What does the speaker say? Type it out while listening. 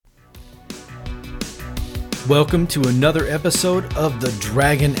Welcome to another episode of the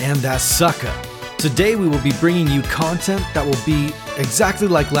Dragon and THAT Sucka. Today we will be bringing you content that will be exactly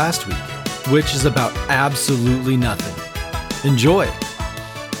like last week, which is about absolutely nothing. Enjoy!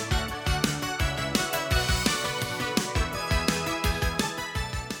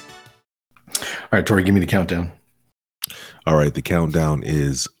 All right, Tori, give me the countdown. All right, the countdown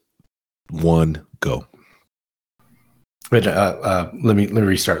is 1, go. Wait, let me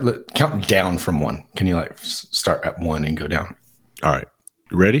restart. Count down from 1. Can you start at 1 and go down? All right,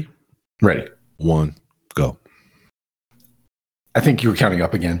 ready? Ready. 1, go. I think you were counting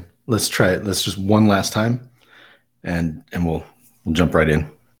up again. Let's try it. Let's just one last time, and we'll jump right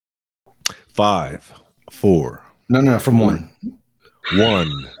in. 5, 4. No, from 1.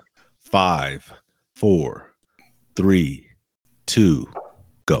 1, 5, 4, 3, 2,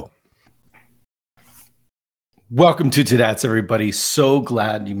 go. Welcome to THATs, everybody. So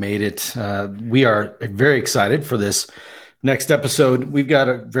glad you made it. We are very excited for this next episode. We've got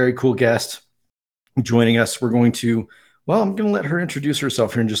a very cool guest joining us. We're going to, I'm going to let her introduce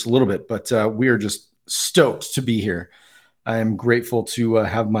herself here in just a little bit, but we are just stoked to be here. I am grateful to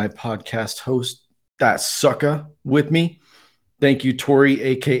have my podcast host, THAT Sucka, with me. Thank you, Tori,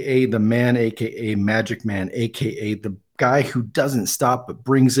 a.k.a. the man, a.k.a. Magic Man, a.k.a. the guy who doesn't stop but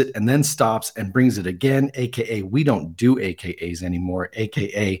brings it and then stops and brings it again, a.k.a. we don't do AKAs anymore,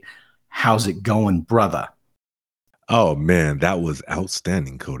 a.k.a. how's it going, brother? Oh, man, that was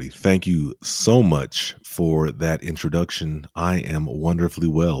outstanding, Cody. Thank you so much for that introduction. I am wonderfully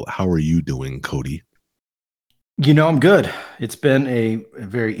well. How are you doing, Cody? You know, I'm good. It's been a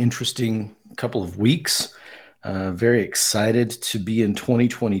very interesting couple of weeks. Very excited to be in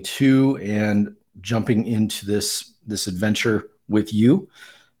 2022 and jumping into this adventure with you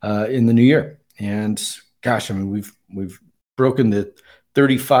in the new year. And gosh, I mean, we've broken the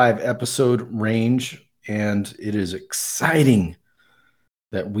 35 episode range, and it is exciting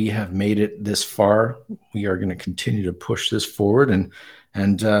that we have made it this far. We are going to continue to push this forward,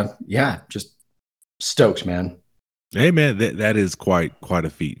 and just stoked, man. Hey, man, that is quite a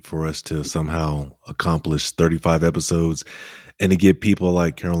feat for us to somehow accomplish 35 episodes and to get people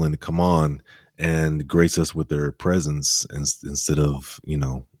like Carolin to come on and grace us with their presence instead of,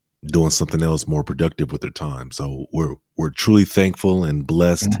 doing something else more productive with their time. So we're truly thankful and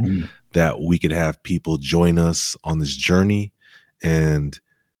blessed that we could have people join us on this journey. And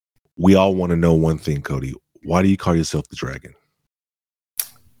we all want to know one thing, Cody. Why do you call yourself the Dragon?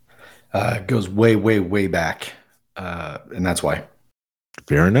 It goes way, way, way back. And that's why.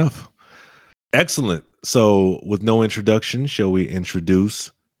 Fair enough. Excellent. So with no introduction, shall we introduce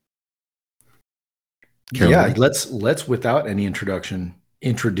Carolin? Yeah, let's without any introduction,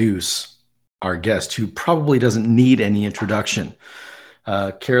 introduce our guest who probably doesn't need any introduction.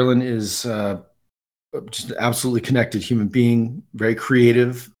 Carolin is just an absolutely connected human being, very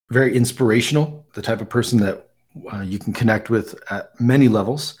creative, very inspirational, the type of person that you can connect with at many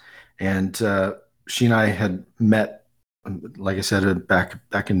levels. And she and I had met, like I said,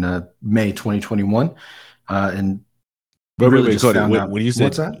 back in May 2021, and really just found out. When you said,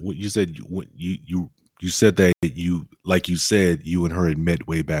 what's that? You said that you and her had met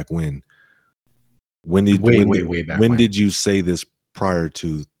way back when. When did way back? When did you say this prior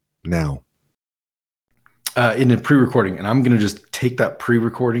to now? In a pre-recording, and I'm going to just take that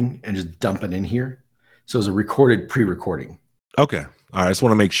pre-recording and just dump it in here. So it's a recorded pre-recording. Okay. All right. I just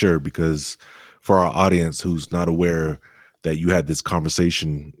want to make sure, because for our audience who's not aware that you had this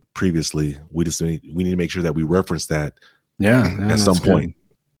conversation previously, we need to make sure that we reference that at some point.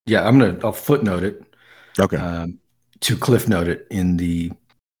 Good. Yeah, I'll footnote it. Okay. To cliff note it in the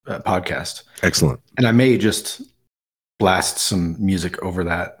podcast. Excellent. And I may just blast some music over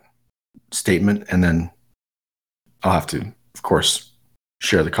that statement, and then I'll have to, of course,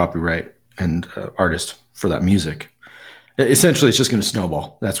 share the copyright and artist for that music. Essentially, it's just going to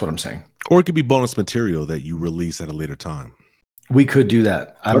snowball. That's what I'm saying. Or it could be bonus material that you release at a later time. We could do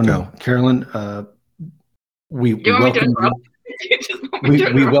that. I don't know. Carolin, we welcome you.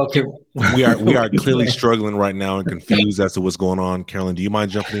 We welcome. We are clearly struggling right now and confused as to what's going on. Carolin, do you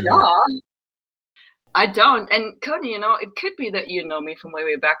mind jumping in? Yeah, I don't. And Cody, it could be that you know me from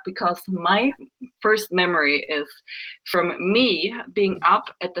way back, because my first memory is from me being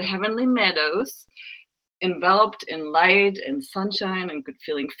up at the Heavenly Meadows, enveloped in light and sunshine and good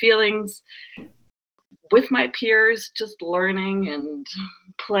feelings, with my peers, just learning and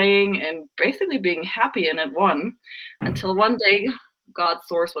playing and basically being happy in it until one day, God,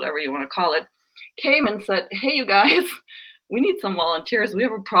 source, whatever you want to call it, came and said, hey, you guys, we need some volunteers. We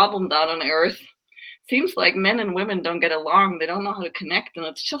have a problem down on Earth. Seems like men and women don't get along. They don't know how to connect, and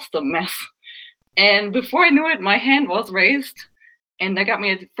it's just a mess. And before I knew it, my hand was raised, and that got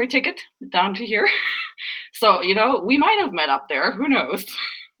me a free ticket down to here. So, we might have met up there. Who knows?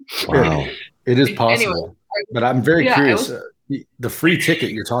 Wow. It is Anyway, possible, but I'm very yeah, it curious. was. The free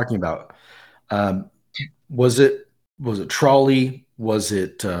ticket you're talking about, um, was it trolley? Was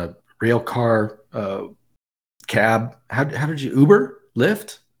it rail car, cab? How did you Uber,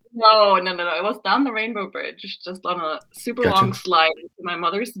 Lyft? No. It was down the Rainbow Bridge, just on a super Gotcha. long slide into my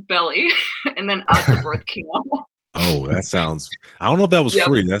mother's belly, and then out the birth canal. Oh, that sounds. I don't know if that was Yep.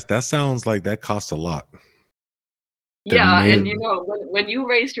 free. That sounds like that costs a lot. Yeah, and when you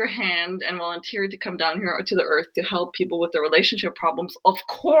raised your hand and volunteered to come down here to the earth to help people with their relationship problems, of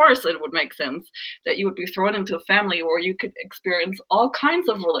course it would make sense that you would be thrown into a family where you could experience all kinds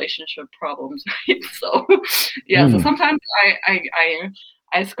of relationship problems, right? So, yeah. So sometimes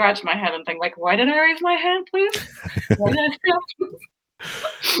I scratch my head and think, like, why did I raise my hand, please? Why did I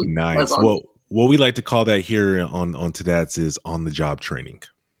scratch? Nice. Well, what we like to call that here on THATs is on the job training.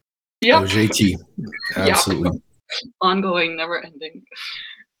 Yep. OJT. Absolutely. Yep. Ongoing, never ending.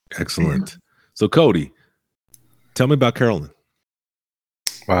 Excellent. So Cody, tell me about Carolin.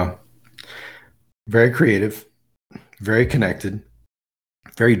 Wow. Very creative, very connected,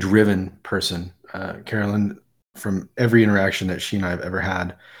 very driven person. Carolin, from every interaction that she and I have ever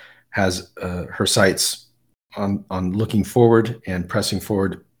had, has her sights on looking forward and pressing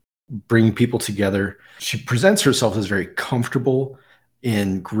forward, bringing people together. She presents herself as very comfortable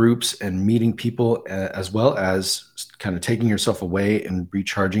in groups and meeting people, as well as kind of taking herself away and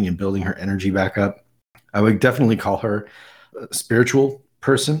recharging and building her energy back up. I would definitely call her a spiritual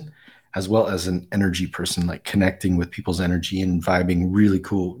person, as well as an energy person, like connecting with people's energy and vibing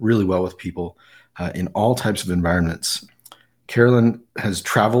really well with people in all types of environments. Carolin has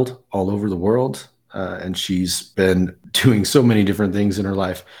traveled all over the world, and she's been doing so many different things in her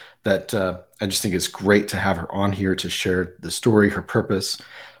life that I just think it's great to have her on here to share the story, her purpose,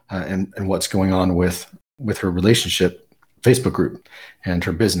 and what's going on with her relationship Facebook group and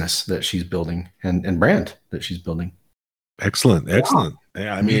her business that she's building and brand that she's building. Excellent.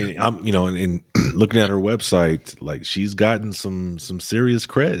 Yeah, I mean, I'm in looking at her website, like she's gotten some serious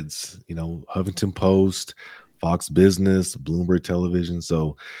creds. Huffington Post, Fox Business, Bloomberg Television.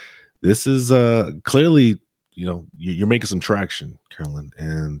 So this is clearly you're making some traction, Carolin,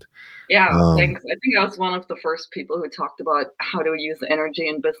 and yeah, thanks. I think I was one of the first people who talked about how to use energy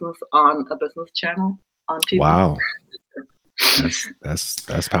in business on a business channel on TV. Wow.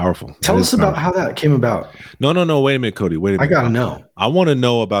 That's powerful. Tell us about how that came about. No. Wait a minute, Cody. Wait a minute. I gotta know. I want to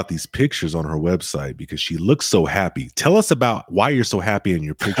know about these pictures on her website because she looks so happy. Tell us about why you're so happy in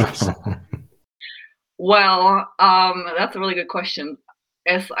your pictures. Well, that's a really good question.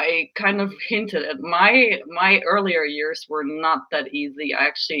 As I kind of hinted at, my earlier years were not that easy. I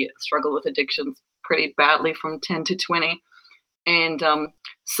actually struggled with addictions pretty badly from 10 to 20. And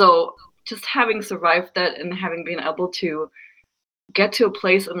so just having survived that and having been able to get to a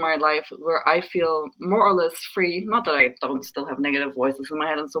place in my life where I feel more or less free, not that I don't still have negative voices in my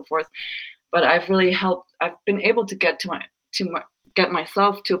head and so forth, but I've been able to get get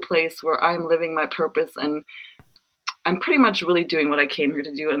myself to a place where I'm living my purpose, and I'm pretty much really doing what I came here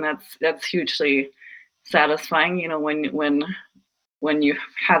to do, and that's hugely satisfying. When you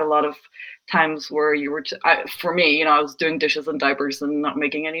had a lot of times where you were, for me, I was doing dishes and diapers and not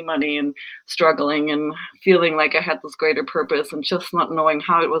making any money and struggling and feeling like I had this greater purpose and just not knowing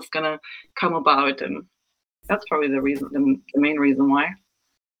how it was gonna come about, and that's probably the main reason why.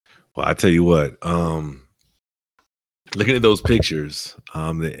 Well, I tell you what, looking at those pictures,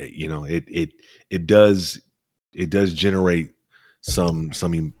 it does generate some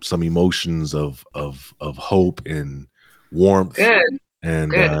emotions of hope and warmth. Good.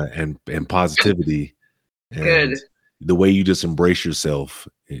 And positivity. And Good. the way you just embrace yourself,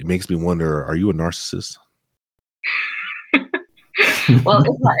 it makes me wonder, are you a narcissist? Well,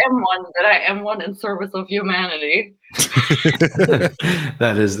 if I am one, then I am one in service of humanity.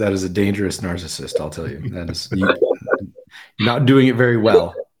 That is a dangerous narcissist, I'll tell you. That is you're not doing it very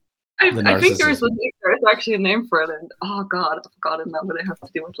well. I think there's actually a name for it, and oh god, I've forgotten now, but it has to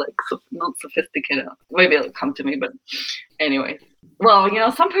do with like not sophisticated. Maybe it'll come to me, but anyway. Well,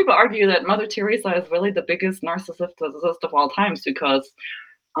 some people argue that Mother Teresa is really the biggest narcissist of all times because,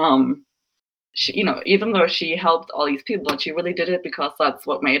 she, even though she helped all these people, she really did it because that's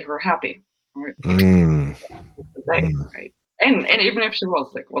what made her happy. Right? Right. And even if she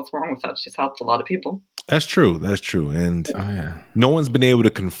was like, what's wrong with that? She's helped a lot of people. That's true. And no one's been able to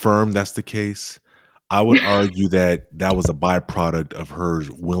confirm that's the case. I would argue that was a byproduct of her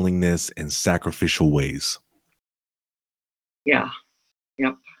willingness and sacrificial ways. Yeah.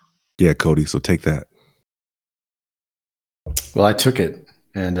 Yep. Yeah, Cody. So take that. Well, I took it,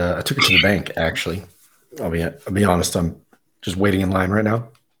 and I took it to the bank. Actually, I'll be honest. I'm just waiting in line right now.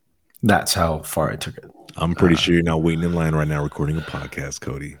 That's how far I took it. I'm pretty sure you're not waiting in line right now recording a podcast,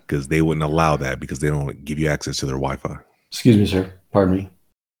 Cody, because they wouldn't allow that because they don't give you access to their Wi-Fi. Excuse me, sir. Pardon me.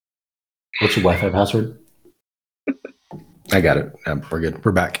 What's your Wi-Fi password? I got it. We're good.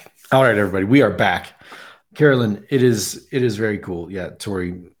 We're back. All right, everybody. We are back. Carolin, it is very cool. Yeah,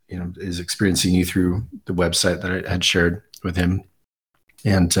 Tori, is experiencing you through the website that I had shared with him,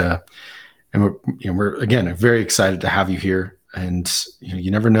 and we're again very excited to have you here. And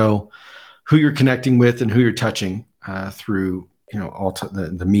you never know who you're connecting with and who you're touching through all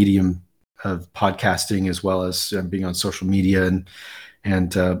the medium of podcasting, as well as being on social media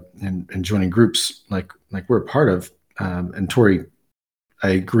and joining groups like we're a part of. And Tori,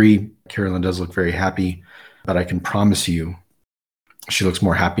 I agree. Carolin does look very happy, but I can promise you, she looks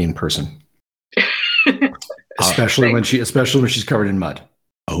more happy in person, especially when she's covered in mud.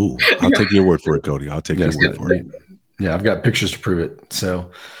 Oh, I'll take your word for it, Cody. I'll take your word for it. Yeah, I've got pictures to prove it. So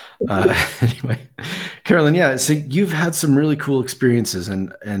anyway, Carolin, yeah, so you've had some really cool experiences,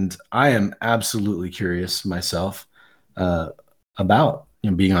 and I am absolutely curious myself about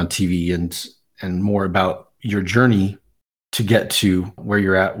being on TV and more about your journey to get to where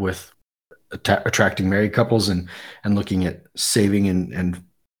you're at with attracting married couples and looking at saving and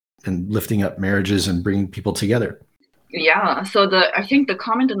lifting up marriages and bringing people together. Yeah. So I think the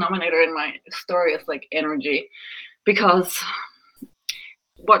common denominator in my story is like energy, because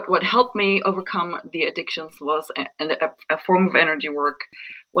what helped me overcome the addictions was a form of energy work.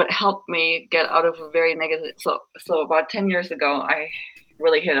 What helped me get out of a very negative. So about 10 years ago, I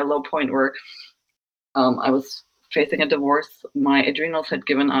really hit a low point where I was facing a divorce. My adrenals had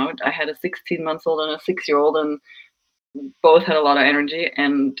given out. I had a 16-month-old and a 6-year-old, and both had a lot of energy,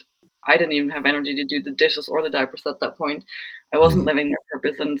 and I didn't even have energy to do the dishes or the diapers at that point. I wasn't living their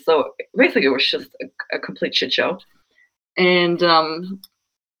purpose, and so basically it was just a complete shit show. And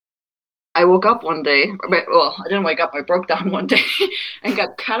I woke up one day. Well, I didn't wake up. I broke down one day and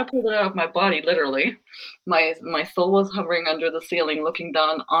got catapulted out of my body, literally. My soul was hovering under the ceiling, looking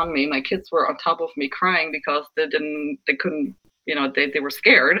down on me. My kids were on top of me crying because they couldn't, they were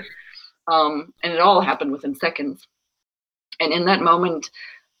scared. And it all happened within seconds. And in that moment,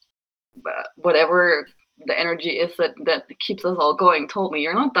 whatever the energy is that keeps us all going told me,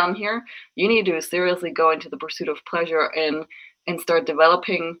 you're not done here. You need to seriously go into the pursuit of pleasure and start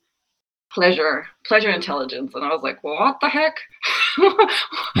developing pleasure intelligence. And I was like, well, what the heck?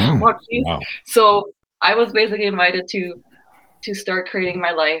 Wow. So I was basically invited to start creating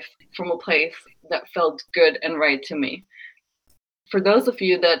my life from a place that felt good and right to me. For those of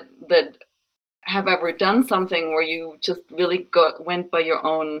you that have ever done something where you just really went by your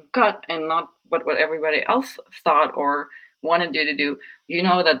own gut and not what everybody else thought or wanted you to do,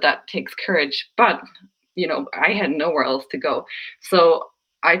 that takes courage. But I had nowhere else to go, so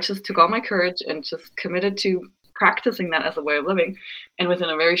I just took all my courage and just committed to practicing that as a way of living. And within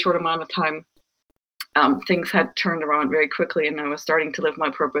a very short amount of time, things had turned around very quickly, and I was starting to live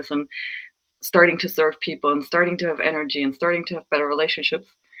my purpose and starting to serve people and starting to have energy and starting to have better relationships.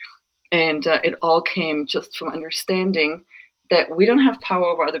 And it all came just from understanding that we don't have power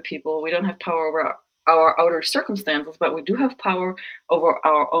over other people. We don't have power over our outer circumstances, but we do have power over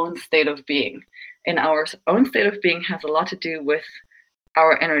our own state of being. And our own state of being has a lot to do with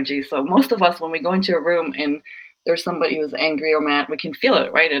our energy. So most of us, when we go into a room and there's somebody who's angry or mad, we can feel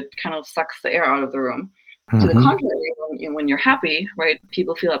it, right? It kind of sucks the air out of the room. To the contrary, when you're happy, right,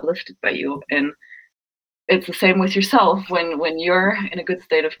 people feel uplifted by you. And it's the same with yourself when you're in a good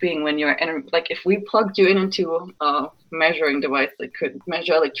state of being, when you're like if we plugged you into a measuring device that could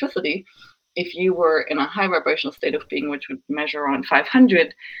measure electricity, if you were in a high vibrational state of being, which would measure around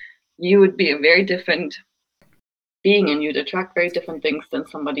 500, you would be a very different being, and you'd attract very different things than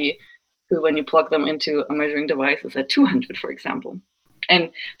somebody who, when you plug them into a measuring device, is at 200, for example. And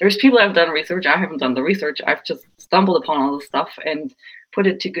there's people that have done research. I haven't done the research. I've just stumbled upon all this stuff and put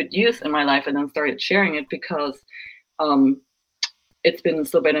it to good use in my life, and then started sharing it because it's been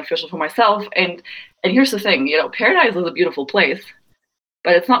so beneficial for myself. And here's the thing, paradise is a beautiful place,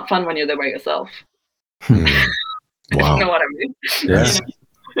 but it's not fun when you're there by yourself. Wow. You know what I mean? Yes.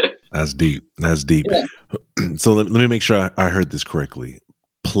 That's deep. Yeah. So let me make sure I heard this correctly.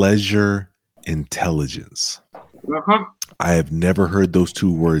 Pleasure intelligence. I have never heard those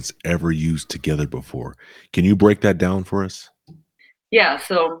two words ever used together before. Can you break that down for us? Yeah,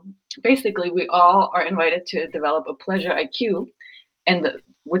 so basically we all are invited to develop a pleasure IQ, and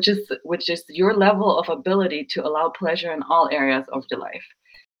which is your level of ability to allow pleasure in all areas of your life.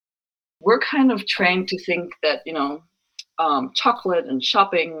 we're kind of trained to think that, chocolate and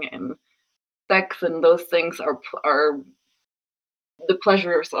shopping and sex and those things are the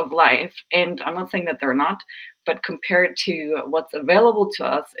pleasures of life. And I'm not saying that they're not, but compared to what's available to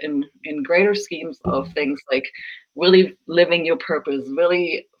us in greater schemes of things like really living your purpose,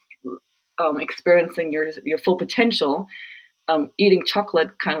 really experiencing your full potential, eating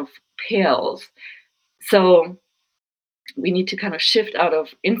chocolate kind of pales. So we need to kind of shift out of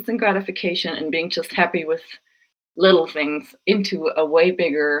instant gratification and being just happy with little things into a way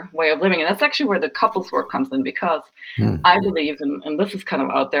bigger way of living. And that's actually where the couples work comes in, because I believe, and this is kind of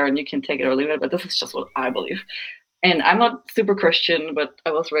out there and you can take it or leave it, but this is just what I believe. And I'm not super Christian, but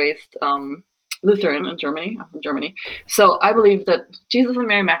I was raised Lutheran in Germany. I'm from Germany. So I believe that Jesus and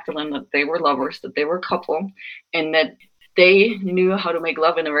Mary Magdalene, that they were lovers, that they were a couple, and that they knew how to make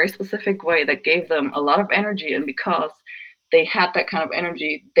love in a very specific way that gave them a lot of energy. And because they had that kind of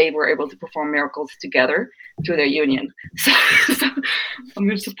energy, they were able to perform miracles together through their union. So I'm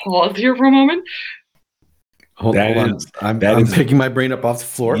going to just pause here for a moment. Hold on. I'm picking my brain up off the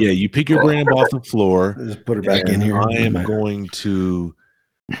floor. Yeah, you pick your brain up off the floor. Just put it back in here. I am going to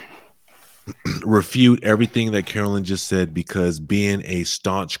refute everything that Carolyn just said, because being a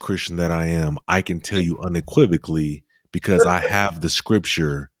staunch Christian that I am, I can tell you unequivocally, because I have the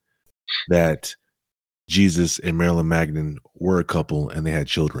scripture that Jesus and Marilyn Magdalene were a couple and they had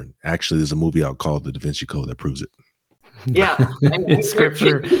children. Actually, there's a movie out called The Da Vinci Code that proves it. Yeah.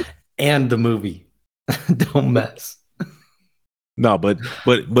 Scripture and the movie. Don't mess. No, but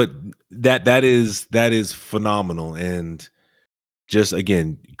that is phenomenal. And just,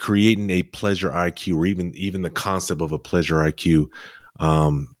 again, creating a pleasure IQ, or even the concept of a pleasure IQ.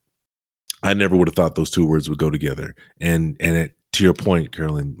 I never would have thought those two words would go together. And to your point,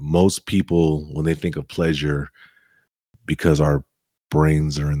 Carolyn, most people, when they think of pleasure, because our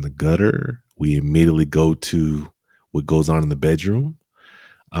brains are in the gutter, we immediately go to what goes on in the bedroom.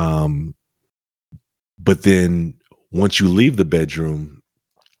 But then once you leave the bedroom,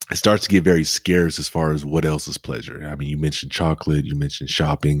 it starts to get very scarce as far as what else is pleasure. I mean, you mentioned chocolate, you mentioned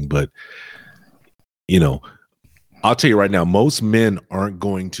shopping, but I'll tell you right now, most men aren't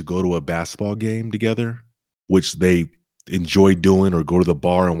going to go to a basketball game together, which they enjoy doing, or go to the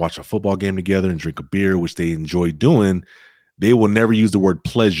bar and watch a football game together and drink a beer, which they enjoy doing. They will never use the word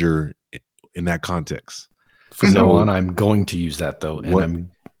pleasure in that context. From now on, I'm going to use that though. And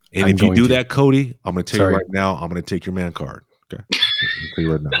if you do that, Cody, I'm going to tell you right now, I'm going to take your man card. Okay. I'll tell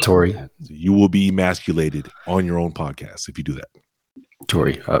you right now. Tori, you will be emasculated on your own podcast if you do that.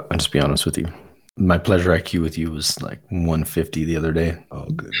 Tori, I'll just be honest with you. My pleasure IQ with you was like 150 the other day. Oh,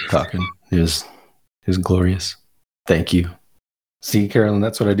 good. Talking. It was glorious. Thank you. See, Carolyn,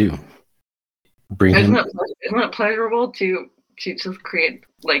 that's what I do. Isn't it pleasurable to just create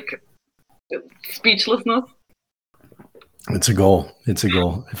like speechlessness? It's a goal.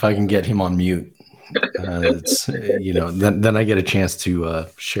 If I can get him on mute, it's then I get a chance to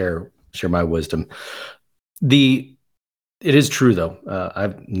share my wisdom. It is true though.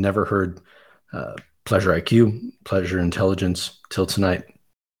 I've never heard pleasure IQ, pleasure intelligence till tonight.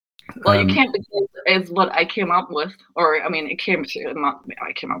 Well, you can't, because it's what I came up with, or I mean, it came through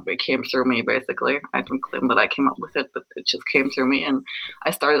me basically. I don't claim that I came up with it, but it just came through me, and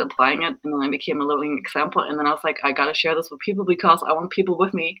I started applying it, and then I became a living example. And then I was like, I gotta share this with people because I want people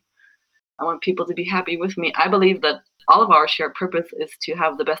with me. I want people to be happy with me. I believe that all of our shared purpose is to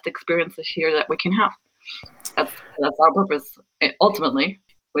have the best experiences here that we can have. That's our purpose. Ultimately,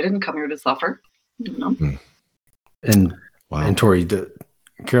 we didn't come here to suffer. And wow. And Tori,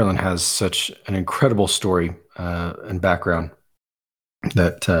 Carolyn has such an incredible story and background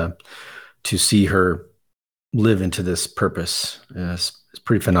that to see her live into this purpose is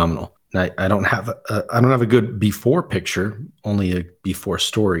pretty phenomenal. And I don't have a good before picture, only a before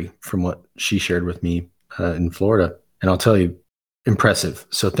story from what she shared with me in Florida. And I'll tell you, impressive.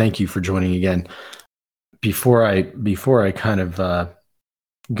 So thank you for joining again. Before I kind of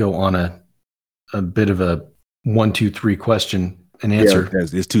go on a bit of a 1, 2, 3 question and answer. Yeah,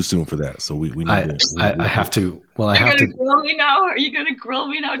 it's too soon for that. So we I have to. Well, I have to. Grill me now? Are you going to grill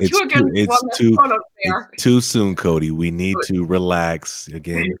me now? It's too soon, Cody. We need to relax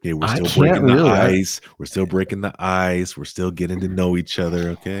again. Okay, we're still breaking the ice. We're still breaking the ice. We're still getting to know each other.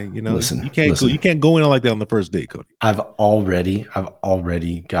 Okay, listen, you can't go in like that on the first date, Cody. I've already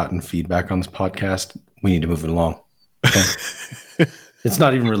gotten feedback on this podcast. We need to move it along. Okay? It's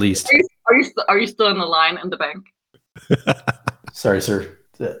not even released. Are you still in the line in the bank? Sorry, sir.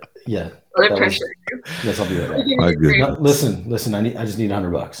 Yeah. Pressure. Yes, I'll be right back. No, listen. I just need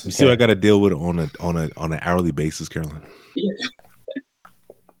 $100. Okay? See what I got to deal with on an hourly basis, Carolyn. Yes.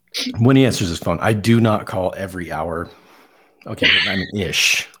 When he answers his phone, I do not call every hour. Okay, I mean,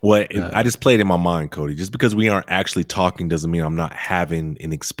 ish. Well, I just played in my mind, Cody. Just because we aren't actually talking doesn't mean I'm not having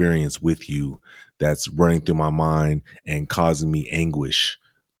an experience with you that's running through my mind and causing me anguish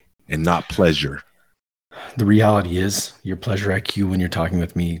and not pleasure. The reality is your pleasure IQ when you're talking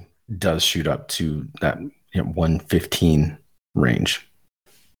with me does shoot up to that 115 range.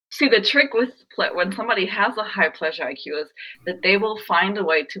 See, the trick with when somebody has a high pleasure IQ is that they will find a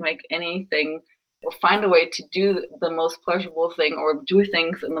way to make anything, or find a way to do the most pleasurable thing, or do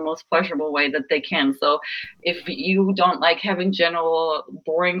things in the most pleasurable way that they can. So if you don't like having general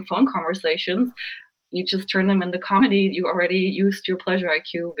boring phone conversations, you just turn them into comedy. You already used your pleasure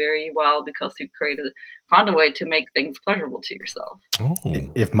IQ very well because you found a way to make things pleasurable to yourself. Oh,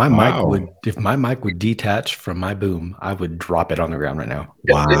 if my mic would detach from my boom, I would drop it on the ground right now.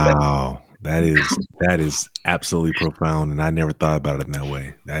 Wow. That is absolutely profound. And I never thought about it in that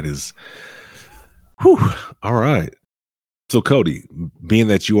way. That is, whew. All right. So Cody, being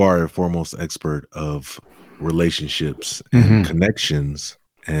that you are a foremost expert of relationships and connections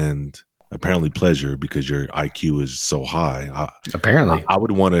and apparently pleasure, because your IQ is so high. Apparently, I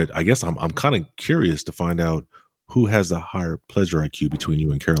would want to. I guess I'm kind of curious to find out who has the higher pleasure IQ between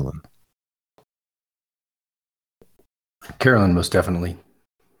you and Carolin. Carolin, most definitely.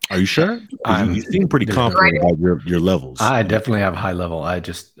 Are you sure? You seem pretty confident about your levels. I definitely have a high level. I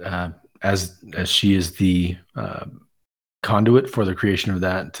just as she is the conduit for the creation of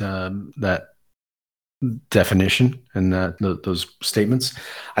that definition and those statements,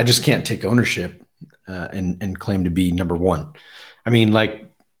 I just can't take ownership and claim to be number one. I mean, like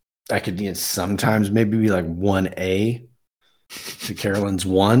I could sometimes maybe be like 1A to Carolin's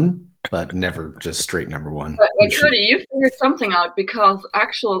 1, but never just straight number 1. But Cody, you figured something out, because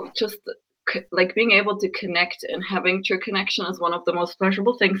just like being able to connect and having true connection is one of the most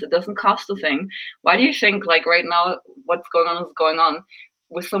pleasurable things. It doesn't cost a thing. Why do you think like right now what's going on is going on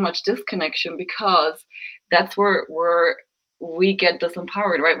with so much disconnection? Because that's where we get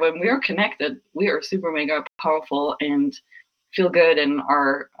disempowered, right? When we are connected, we are super mega powerful and feel good and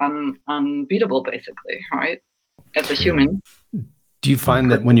are unbeatable, basically, right? As a human. Do you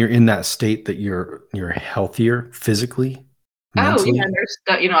find that when you're in that state that you're healthier physically? Mentally? Oh yeah, there's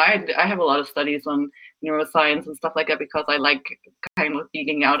I have a lot of studies on neuroscience and stuff like that, because I like kind of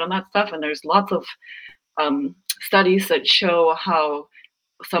geeking out on that stuff, and there's lots of studies that show how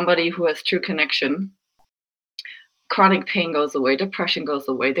somebody who has true connection, chronic pain goes away, depression goes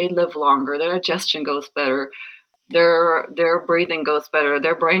away, they live longer, their digestion goes better, their breathing goes better,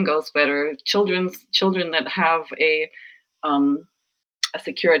 their brain goes better. Children that have a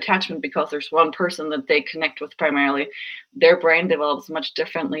secure attachment because there's one person that they connect with primarily, their brain develops much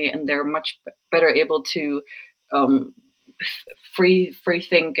differently, and they're much better able to free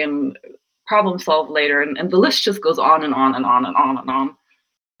think and problem solve later, and the list just goes on and on and on and on and on.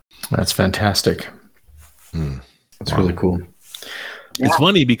 That's fantastic. That's really cool. It's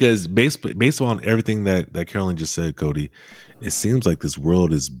funny because based on everything that Carolin just said, Cody, it seems like this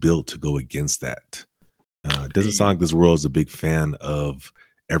world is built to go against that. It doesn't sound like this world is a big fan of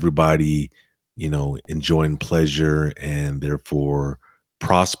everybody, enjoying pleasure and therefore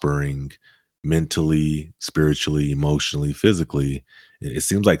prospering mentally, spiritually, emotionally, physically. It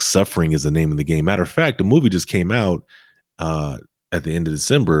seems like suffering is the name of the game. Matter of fact, the movie just came out at the end of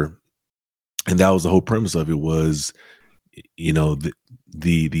December, and that was the whole premise of it was,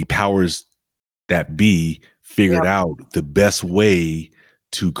 the powers that be figured out the best way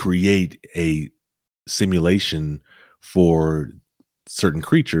to create a simulation for certain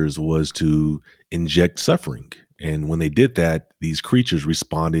creatures was to inject suffering. And when they did that, these creatures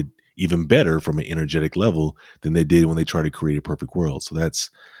responded even better from an energetic level than they did when they tried to create a perfect world. So that's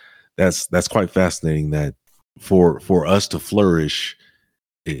quite fascinating that for us to flourish,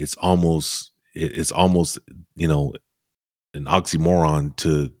 it's almost an oxymoron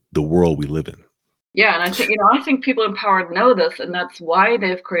to the world we live in. Yeah, and I think people empowered know this, and that's why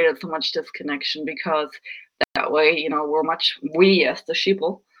they've created so much disconnection, because that way, we as the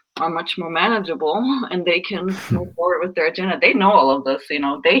sheeple are much more manageable, and they can move forward with their agenda. They know all of this,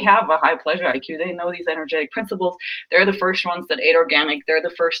 they have a high pleasure IQ. They know these energetic principles. They're the first ones that ate organic. They're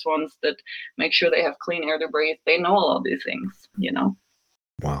the first ones that make sure they have clean air to breathe. They know all of these things,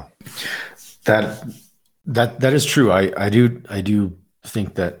 Wow. That is true. I do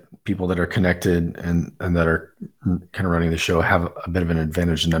think that people that are connected and that are kind of running the show have a bit of an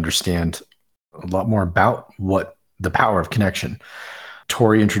advantage and understand a lot more about what the power of connection.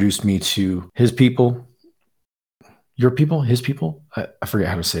 Tori introduced me to his people, your people, his people. I forget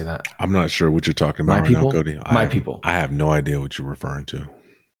how to say that. I'm not sure what you're talking about my right people, now, Cody. My people. I have no idea what you're referring to.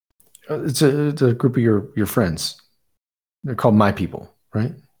 It's a group of your friends. They're called my people,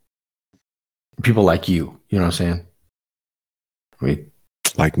 right? People like you. You know what I'm saying?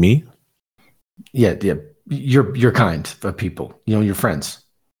 Like me? Yeah. Your kind of people. Your friends.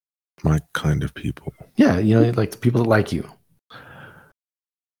 My kind of people. Yeah, like the people that like you.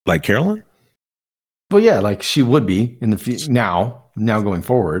 Like Carolyn? Well, yeah, like she would be in the now going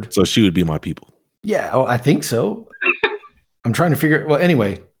forward. So she would be my people. Yeah, I think so. I'm trying to figure. Well,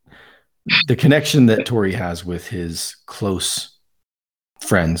 anyway, the connection that Tori has with his close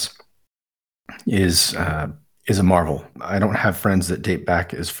friends is a marvel. I don't have friends that date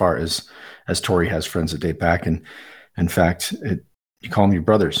back as far as Tori has friends that date back, and in fact, you call them your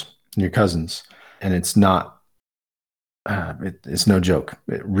brothers and your cousins, and it's not. It's no joke.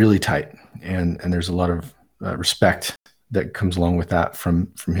 Really tight, and there's a lot of respect that comes along with that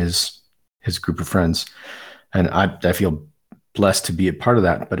from his group of friends, and I feel blessed to be a part of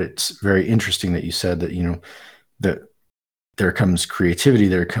that. But it's very interesting that you said that that there comes creativity,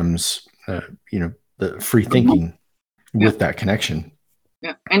 there comes the free thinking with that connection.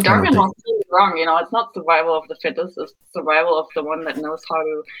 Yeah, and Darwin was wrong. It's not survival of the fittest; it's survival of the one that knows how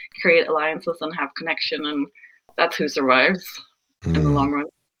to create alliances and have connection, and that's who survives in the long run.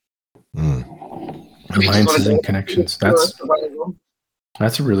 Alliances and connections. That's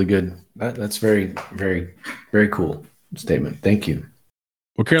a really good. That's very, very, very cool statement. Thank you.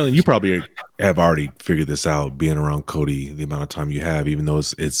 Well, Carolyn, you probably have already figured this out, being around Cody the amount of time you have, even though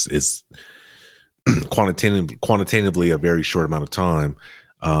it's quantitatively a very short amount of time.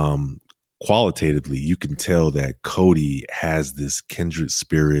 Qualitatively, you can tell that Cody has this kindred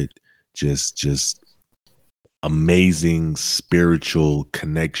spirit, just amazing spiritual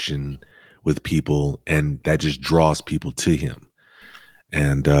connection with people, and that just draws people to him.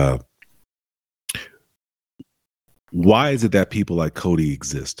 And why is it that people like Cody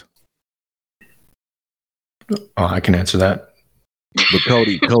exist? Oh, I can answer that. But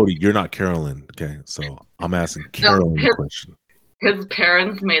Cody, you're not Carolyn, okay? So I'm asking Carolyn a question. His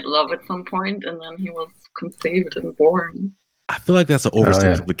parents made love at some point, and then he was conceived and born. I feel like that's an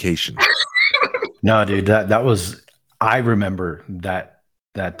oversimplification. No, dude, that was. I remember that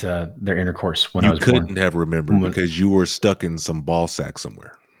their intercourse when I was born. You couldn't have remembered because you were stuck in some ball sack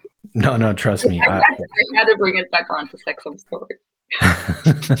somewhere. No, trust me. I had to bring it back on to Sexum Story.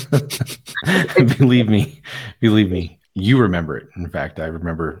 Believe me, you remember it. In fact, I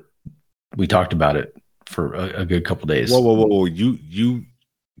remember we talked about it for a good couple days. Whoa! You,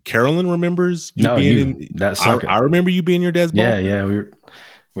 Carolyn remembers you being in that Sucka. I remember you being your dad's ball. Yeah, we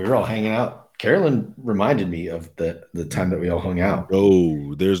were all hanging out. Carolyn reminded me of the time that we all hung out.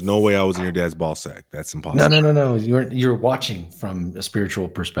 Oh, there's no way I was in your dad's ball sack. That's impossible. No. You're watching from a spiritual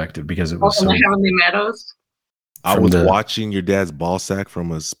perspective because it was the Heavenly Meadows. I was watching your dad's ball sack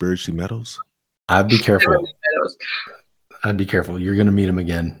from a Spiritually Meadows. I'd be careful. You're going to meet him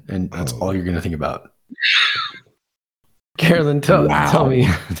again, and that's all you're going to think about. Carolyn, tell me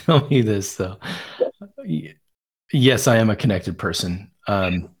this though. Yes, I am a connected person.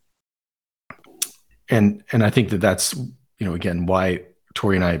 And I think that's, again, why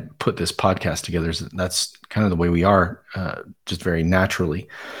Tori and I put this podcast together. Is that's kind of the way we are, just very naturally.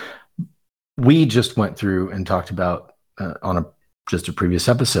 We just went through and talked about on a previous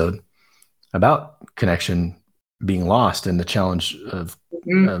episode about connection being lost and the challenge of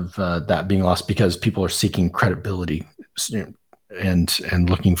that being lost because people are seeking credibility and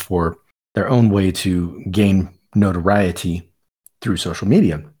looking for their own way to gain notoriety through social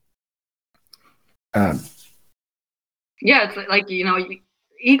media. It's like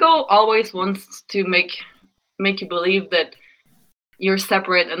ego always wants to make you believe that you're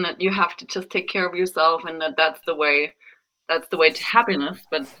separate and that you have to just take care of yourself and that's the way to happiness.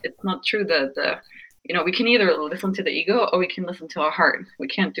 But it's not true that we can either listen to the ego or we can listen to our heart. We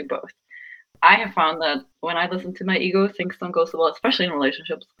can't do both. I have found that when I listen to my ego, things don't go so well, especially in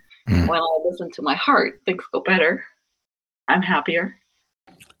relationships. When I listen to my heart, things go better. I'm happier.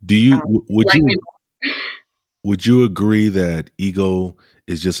 Would you agree that ego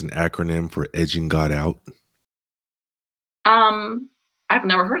is just an acronym for edging God out? I've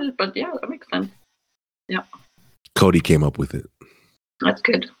never heard it, but yeah, that makes sense. Yeah. Cody came up with it. That's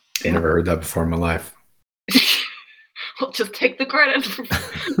good. I never heard that before in my life. Well, just take the credit.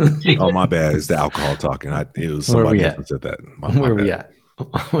 Oh, my bad. It's the alcohol talking. It was somebody else that said that. Where are we at?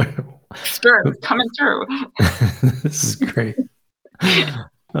 Sure, coming through. This is great.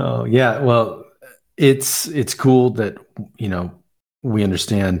 Oh yeah, well, it's cool that we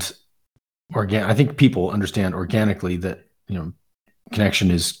understand I think people understand organically that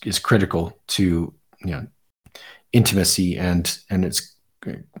connection is critical to intimacy and it's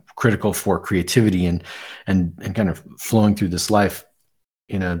critical for creativity and kind of flowing through this life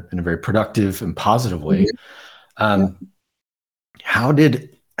in a very productive and positive way. How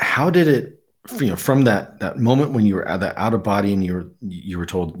did it, from that moment when you were out of body and you were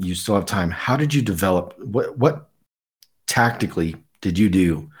told you still have time, how did you develop, what tactically did you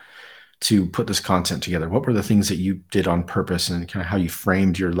do to put this content together? What were the things that you did on purpose, and kind of how you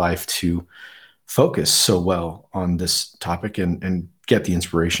framed your life to focus so well on this topic and get the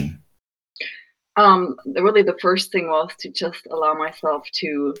inspiration? Really the first thing was to just allow myself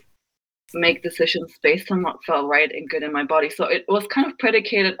to make decisions based on what felt right and good in my body. So it was kind of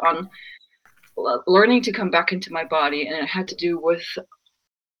predicated on learning to come back into my body, and it had to do with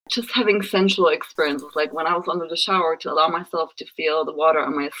just having sensual experiences. Like when I was under the shower, to allow myself to feel the water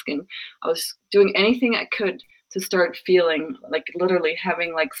on my skin. I was doing anything I could to start feeling, like literally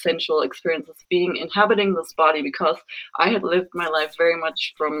having like sensual experiences, inhabiting this body, because I had lived my life very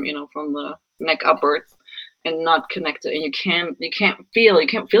much from the neck upwards and not connected. And you can't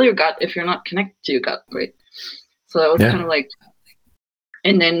feel your gut if you're not connected to your gut, right? So that was kind of like,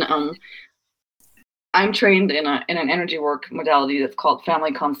 and then I'm trained in an energy work modality that's called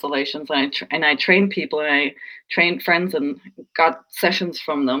family constellations, and I train people, and I trained friends and got sessions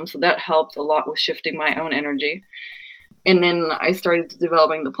from them. So that helped a lot with shifting my own energy. And then I started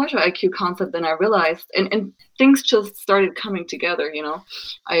developing the pleasure IQ concept, and I realized, and things just started coming together.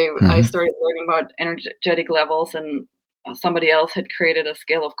 I started learning about energetic levels, and somebody else had created a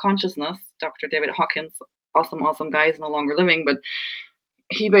scale of consciousness. Dr. David Hawkins, awesome guy, is no longer living, but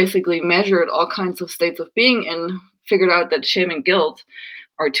he basically measured all kinds of states of being and figured out that shame and guilt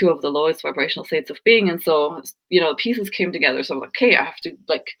are two of the lowest vibrational states of being. And so, pieces came together. So I'm like, okay, I have to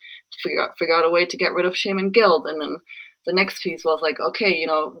like figure out a way to get rid of shame and guilt. And then the next piece was like, okay,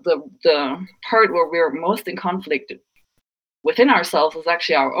 the part where we're most in conflict within ourselves is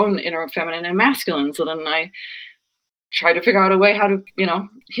actually our own inner feminine and masculine. So then I try to figure out a way how to,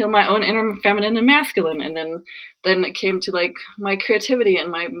 heal my own inner feminine and masculine. And then it came to like my creativity and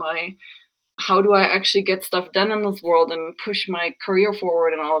my how do I actually get stuff done in this world and push my career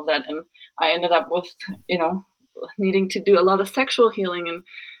forward and all of that. And I ended up with, needing to do a lot of sexual healing, and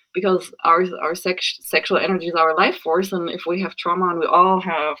because our sexual energy is our life force. And if we have trauma, and we all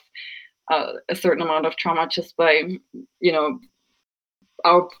have a certain amount of trauma just by,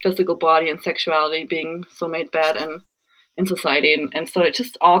 our physical body and sexuality being so made bad and in society. And so it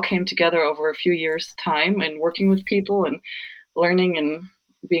just all came together over a few years' time, and working with people and learning and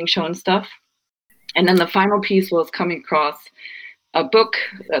being shown stuff. And then the final piece was coming across a book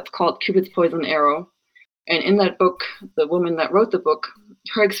that's called Cupid's Poison Arrow. And in that book, the woman that wrote the book,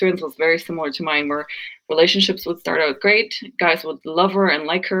 her experience was very similar to mine, where relationships would start out great, guys would love her and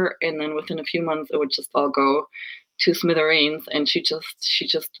like her, and then within a few months it would just all go to smithereens, and she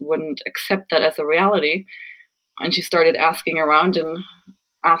just wouldn't accept that as a reality. And she started asking around and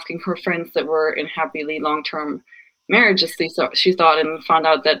asking her friends that were in happily long-term marriages. She thought and found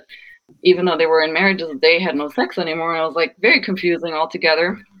out that even though they were in marriages, they had no sex anymore. And it was like very confusing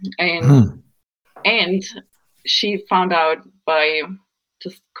altogether. And she found out by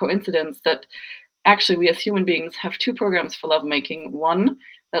just coincidence that actually we as human beings have two programs for lovemaking. One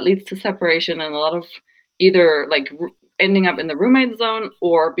that leads to separation and a lot of either like ending up in the roommate zone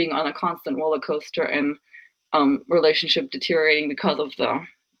or being on a constant roller coaster and relationship deteriorating because of the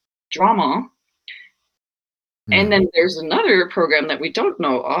drama. And then there's another program that we don't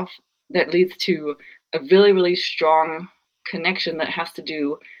know of that leads to a really, really strong connection that has to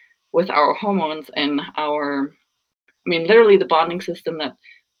do with our hormones and literally the bonding system that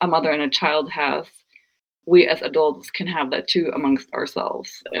a mother and a child has. We as adults can have that too amongst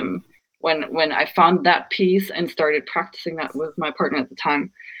ourselves. And when I found that piece and started practicing that with my partner at the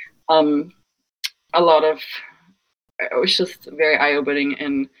time, it was just very eye-opening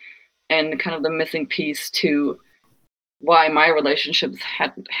and kind of the missing piece to why my relationships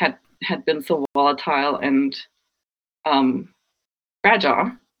had been so volatile and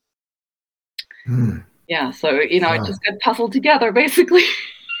fragile. Yeah, so it just got puzzled together basically.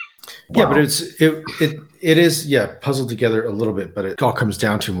 Yeah, but it is puzzled together a little bit, but it all comes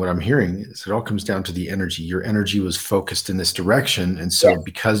down to what I'm hearing is it all comes down to the energy. Your energy was focused in this direction, and so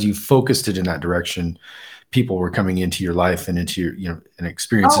because you focused it in that direction, people were coming into your life and into your and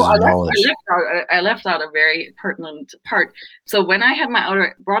experiences and knowledge. I left out a very pertinent part. So when I had my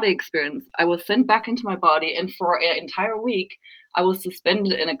outer body experience, I was sent back into my body, and for an entire week I was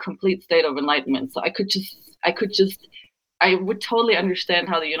suspended in a complete state of enlightenment. So I would totally understand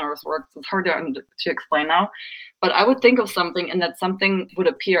how the universe works. It's hard to explain now, but I would think of something, and that something would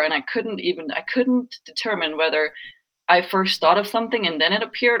appear, and I couldn't determine whether I first thought of something and then it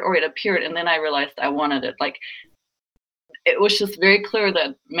appeared, or it appeared and then I realized I wanted it. Like, it was just very clear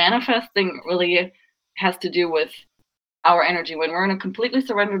that manifesting really has to do with our energy. When we're in a completely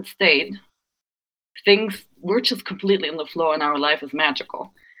surrendered state, we're just completely in the flow and our life is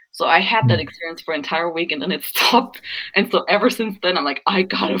magical. So I had that experience for an entire week and then it stopped. And so ever since then, I'm like, I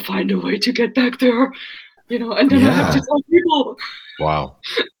gotta find a way to get back there, and then I have to tell people. Wow.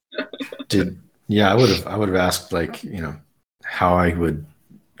 I would have asked, like, how I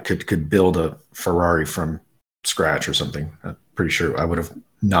could build a Ferrari from scratch or something. I'm pretty sure I would have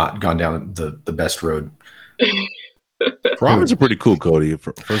not gone down the best road. Ferraris are pretty cool, Cody.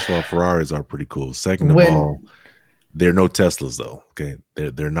 First of all, Ferraris are pretty cool. Second of all, they're no Teslas, though. Okay,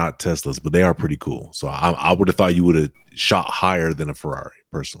 they're not Teslas, but they are pretty cool. So I would have thought you would have shot higher than a Ferrari,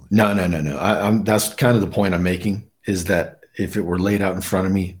 personally. No. That's kind of the point I'm making, is that if it were laid out in front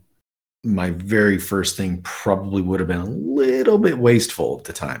of me, my very first thing probably would have been a little bit wasteful at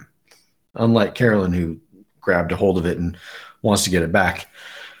the time. Unlike Carolin, who grabbed a hold of it and wants to get it back.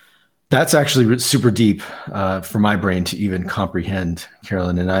 That's actually super deep for my brain to even comprehend,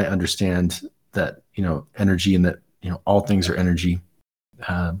 Carolin. And I understand that, energy, and that, all things are energy.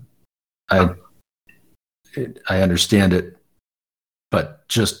 I understand it, but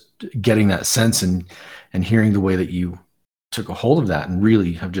just getting that sense and hearing the way that you took a hold of that and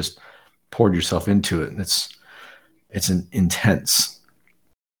really have just poured yourself into it. And it's an intense.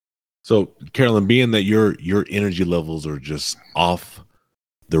 So, Carolin, being that your energy levels are just off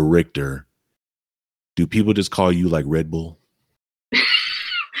the Richter, do people just call you like Red Bull?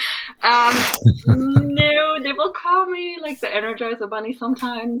 No, they will call me like the Energizer Bunny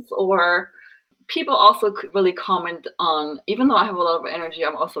sometimes, or people also really comment on, even though I have a lot of energy,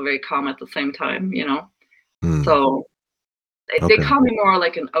 I'm also very calm at the same time, So they call me more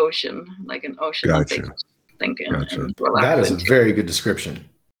like an ocean. Gotcha. Thinking. Gotcha. That is a very good description.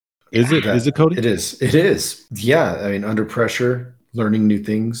 Is it, Cody? It is. Yeah. I mean, under pressure, learning new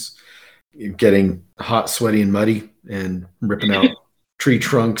things, getting hot, sweaty, and muddy, and ripping out tree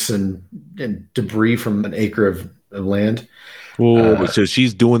trunks and debris from an acre of land. So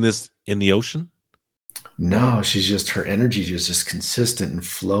she's doing this in the ocean? No, her energy is just consistent and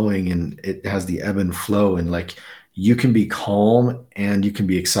flowing, and it has the ebb and flow. And like, you can be calm and you can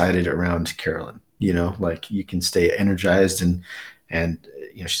be excited around Carolin, like you can stay energized and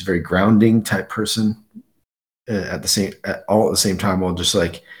she's a very grounding type person at the same time, while just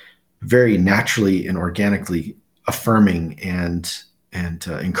like very naturally and organically affirming and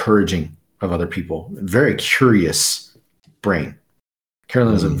encouraging of other people. Very curious brain.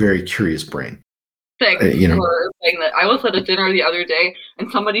 Carolin is a very curious brain. Thanks for saying that. I was at a dinner the other day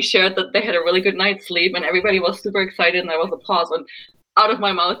and somebody shared that they had a really good night's sleep and everybody was super excited and there was applause, and out of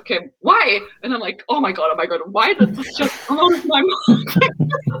my mouth came, "Why?" And I'm like, oh my god, why did this just come out of my mouth?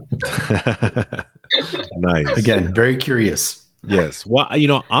 Nice. Again, very curious. Yes. Well,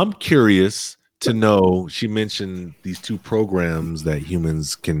 I'm curious to know, she mentioned these two programs that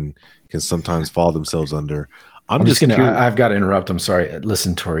humans can sometimes fall themselves under. I'm just gonna, I've got to interrupt. I'm sorry.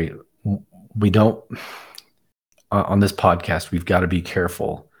 Listen, Tori, we don't, on this podcast, we've got to be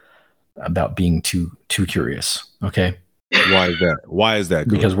careful about being too curious. Okay. Why is that?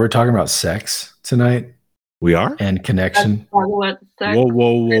 Because we're talking about sex tonight. We are? And connection. Whoa.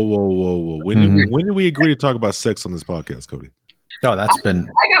 When did we agree to talk about sex on this podcast, Cody? No, I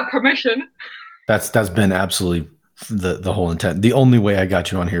got permission. That's been absolutely the whole intent. The only way I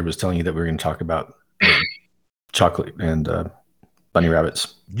got you on here was telling you that we were going to talk about chocolate and bunny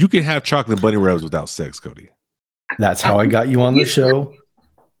rabbits. You can have chocolate and bunny rabbits without sex, Cody. That's how I got you on the show.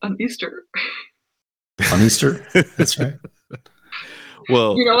 On Easter. On Easter? That's right.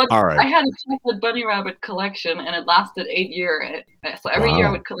 Well, you know what? All right. I had a chocolate bunny rabbit collection, and it lasted 8 years. So every year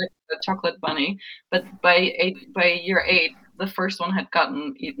I would collect a chocolate bunny. But by year 8, the first one had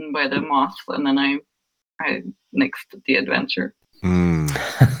gotten eaten by the moths, and then I nixed the adventure.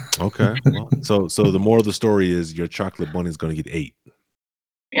 Okay. Well, so the moral of the story is your chocolate bunny is going to get 8.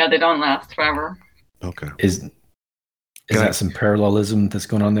 Yeah, they don't last forever. Okay. Is that some parallelism that's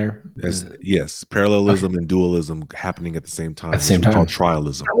going on there? Yes, parallelism and dualism happening at the same time. At the same time. Called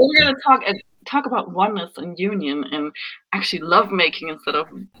trialism. We're going to talk about oneness and union and actually lovemaking instead of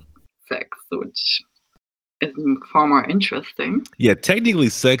sex, which is far more interesting. Yeah, technically,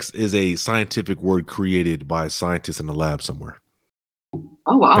 sex is a scientific word created by scientists in a lab somewhere.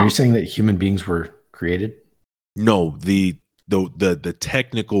 Oh wow! Are you saying that human beings were created? No, the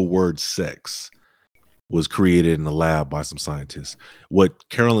technical word sex was created in a lab by some scientists. What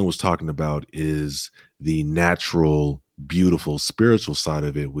Carolyn was talking about is the natural beautiful spiritual side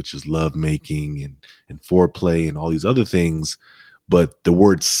of it, which is love making and foreplay and all these other things. But the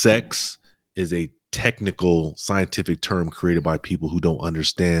word sex is a technical scientific term created by people who don't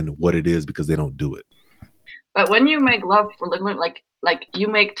understand what it is because they don't do it. But when you make love, for like you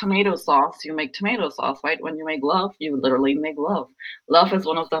make tomato sauce, right? When you make love, you literally make love. Love is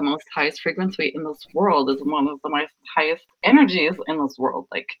one of the most highest frequency in this world. It's one of the most highest energies in this world.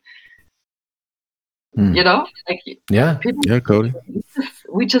 Like, you know, like people, Yeah, Cody.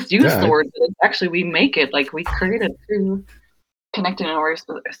 we just use the word, but actually we make it. Like we create it to connect in a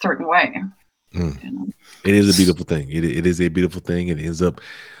certain way. You know? It is a beautiful thing. It is a beautiful thing. It ends up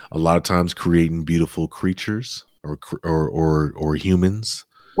a lot of times creating beautiful creatures or humans.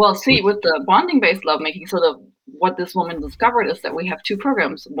 Well, see, with the bonding-based lovemaking, so what this woman discovered is that we have two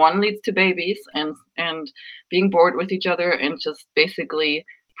programs. One leads to babies and being bored with each other and just basically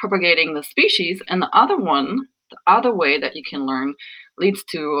propagating the species, and the other one, the other way that you can learn, leads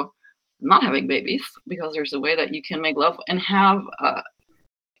to not having babies, because there's a way that you can make love and have.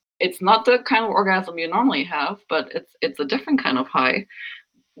 It's not the kind of orgasm you normally have, but it's a different kind of high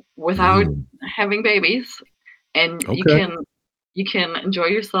without having babies, and you can enjoy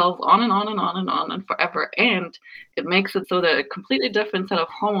yourself on and on and on and on and forever. And it makes it so that a completely different set of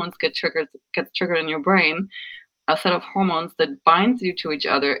hormones gets triggered in your brain, a set of hormones that binds you to each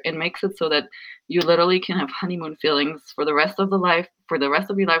other and makes it so that you literally can have honeymoon feelings for the rest of your life with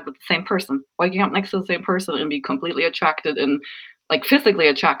the same person. Waking up next to the same person and be completely attracted and like physically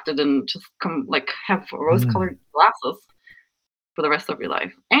attracted and just have rose-colored glasses for the rest of your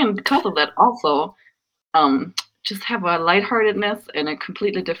life. And because of that, also just have a lightheartedness and a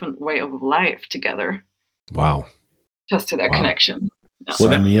completely different way of life together. Wow. Just to that connection. Yeah.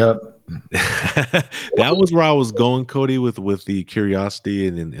 Sign me up. That was where I was going, Cody, with the curiosity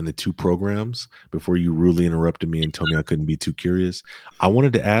and the two programs before you rudely interrupted me and told me I couldn't be too curious. I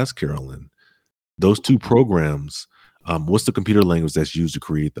wanted to ask Carolin, those two programs, what's the computer language that's used to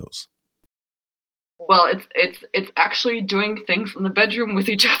create those? Well, it's actually doing things in the bedroom with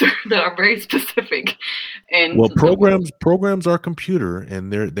each other that are very specific. And well, programs are computer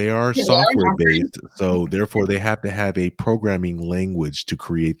and they are software based, so therefore they have to have a programming language to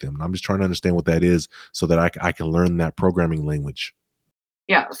create them. I'm just trying to understand what that is so that I can learn that programming language.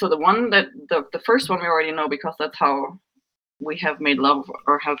 Yeah. So the one that the first one we already know because that's how we have made love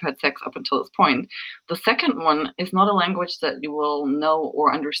or have had sex up until this point. The second one is not a language that you will know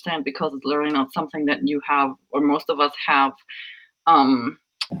or understand because it's literally not something that you have or most of us have. So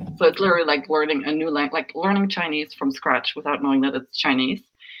it's literally like learning a new language, like learning Chinese from scratch without knowing that it's Chinese.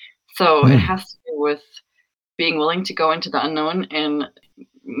 So it has to do with being willing to go into the unknown and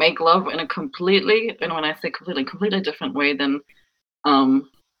make love in a completely, and when I say completely different way than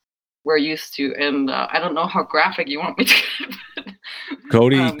we're used to. And I don't know how graphic you want me to get.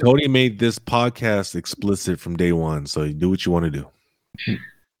 Cody made this podcast explicit from day one, so you do what you want to do.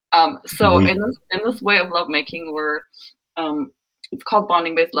 So in this way of lovemaking, we're it's called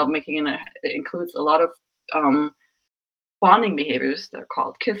bonding-based lovemaking, and it includes a lot of bonding behaviors. They're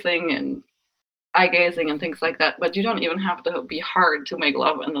called kissing and eye gazing and things like that. But you don't even have to be hard to make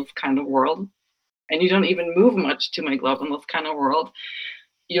love in this kind of world, and you don't even move much to make love in this kind of world.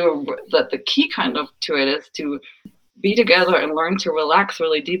 The key kind of to it is to be together and learn to relax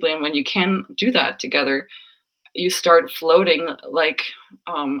really deeply. And when you can do that together, you start floating like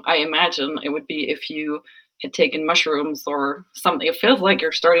I imagine it would be if you had taken mushrooms or something. It feels like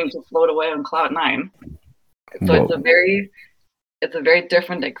you're starting to float away on cloud 9. So it's a very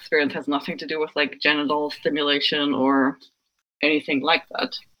different experience. It has nothing to do with like genital stimulation or anything like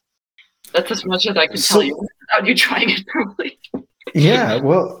that. That's as much as I can tell you without you trying it probably. Yeah,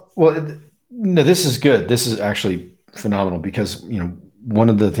 well, no, this is good. This is actually phenomenal because, one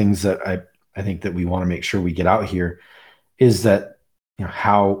of the things that I think that we want to make sure we get out here is that,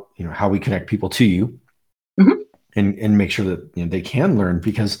 how we connect people to you and make sure that, they can learn,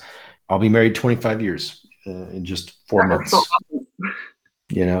 because I'll be married 25 years in just 4 months, so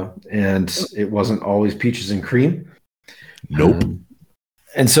awesome. And it wasn't always peaches and cream. Nope.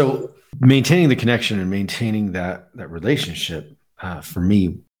 And so maintaining the connection and maintaining that relationship for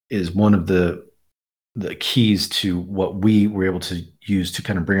me is one of the keys to what we were able to use to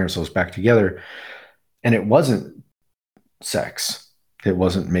kind of bring ourselves back together. And it wasn't sex. It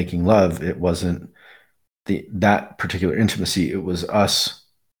wasn't making love. It wasn't that particular intimacy. It was us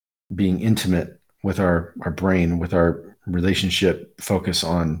being intimate with our brain, with our relationship, focus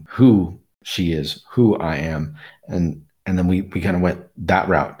on who she is, who I am. And then we kind of went that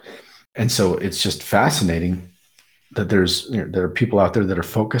route. And so it's just fascinating that there are people out there that are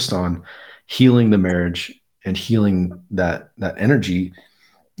focused on healing the marriage and healing that energy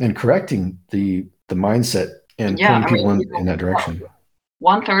and correcting the mindset and pointing people in that direction.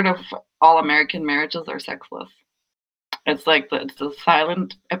 1/3 of all American marriages are sexless. It's like it's a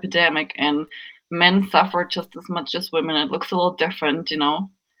silent epidemic, and men suffer just as much as women. It looks a little different,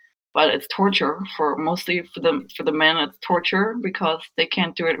 but it's torture mostly for the men. It's torture because they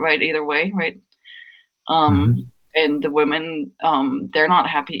can't do it right either way, right? And the women, they're not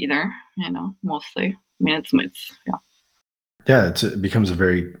happy either, mostly. I mean, it's yeah. Yeah, it becomes a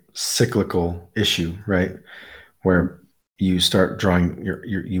very cyclical issue, right? Where you start drawing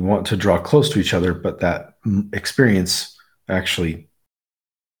you want to draw close to each other, but that experience actually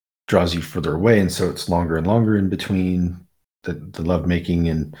draws you further away, and so it's longer and longer in between the love making,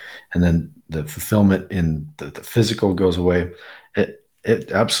 and then the fulfillment in the physical goes away.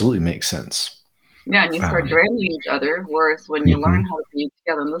 It absolutely makes sense. Yeah, and you start draining each other, whereas when you learn how to be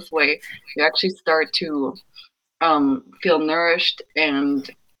together in this way, you actually start to feel nourished and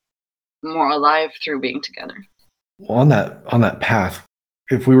more alive through being together. Well, on that path,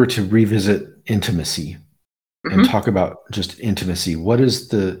 if we were to revisit intimacy and talk about just intimacy, what is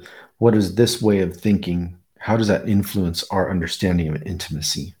this way of thinking? How does that influence our understanding of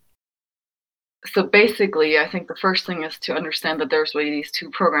intimacy? So basically, I think the first thing is to understand that there's really these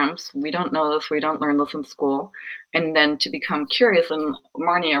two programs. We don't know this, we don't learn this in school. And then to become curious, and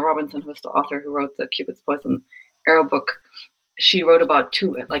Marnia Robinson, who's the author who wrote the Cupid's Poison Arrow book, she wrote about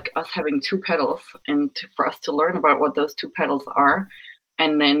us having two petals, and for us to learn about what those two petals are,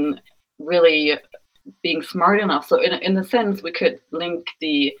 and then really being smart enough. So in a sense, we could link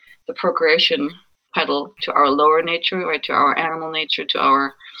the procreation petal to our lower nature, right, to our animal nature, to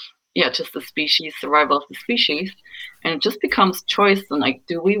our just the species, survival of the species. And it just becomes choice. And like,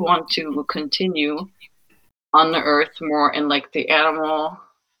 do we want to continue on the earth more in like the animal,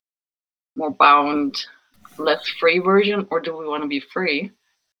 more bound, less free version, or do we want to be free?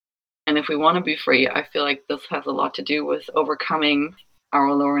 And if we want to be free, I feel like this has a lot to do with overcoming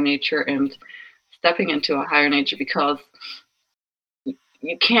our lower nature and stepping into a higher nature, because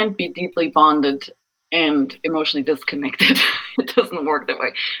you can't be deeply bonded and emotionally disconnected. It doesn't work that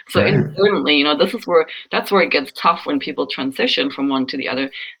way. So internally, that's where it gets tough when people transition from one to the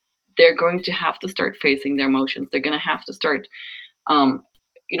other. They're going to have to start facing their emotions. They're going to have to start,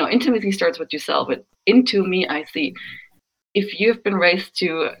 intimacy starts with yourself. But into me, I see, if you've been raised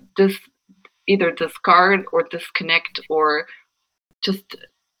to either discard or disconnect or just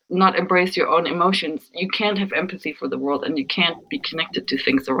not embrace your own emotions, you can't have empathy for the world, and you can't be connected to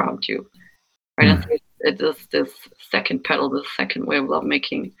things around you. Right? And so it is this second petal, this second way of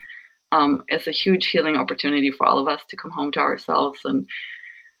lovemaking. It's a huge healing opportunity for all of us to come home to ourselves and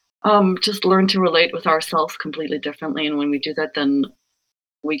just learn to relate with ourselves completely differently. And when we do that, then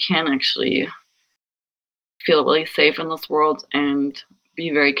we can actually feel really safe in this world and be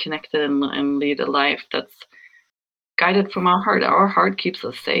very connected and lead a life that's guided from our heart. Our heart keeps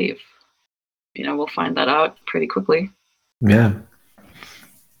us safe. We'll find that out pretty quickly. Yeah.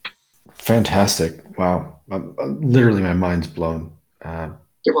 Fantastic. Wow. Literally, my mind's blown.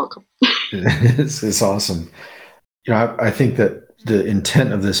 You're welcome. It's awesome. I think that the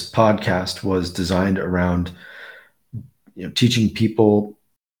intent of this podcast was designed around teaching people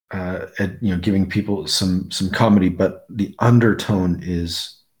and giving people some comedy, but the undertone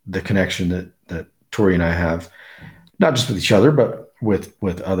is the connection that Tori and I have, not just with each other, but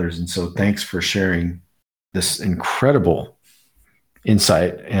with others. And so thanks for sharing this incredible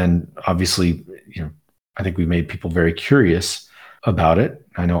insight. And obviously, I think we made people very curious about it.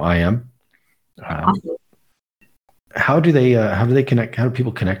 I know I am. Awesome. How do they connect? How do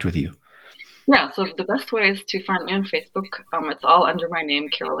people connect with you? Yeah, so the best way is to find me on Facebook. It's all under my name,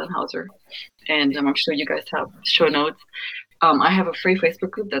 Carolin Hauser, and I'm sure you guys have show notes. I have a free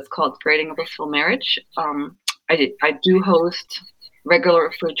Facebook group that's called Creating a Blissful Marriage. I do host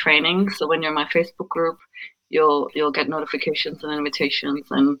regular free trainings, so when you're in my Facebook group, you'll get notifications and invitations,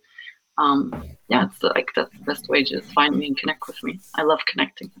 and it's like that's the best way. Just find me and connect with me. I love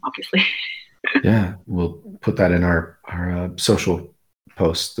connecting, obviously. Yeah, we'll put that in our social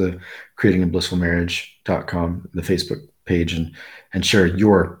post, the creatingablissfulmarriage.com, the Facebook page, and share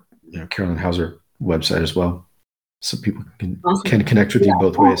your Carolin Hauser website as well, so people can connect with you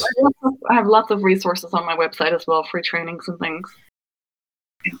both ways. I have lots of resources on my website as well, free trainings and things.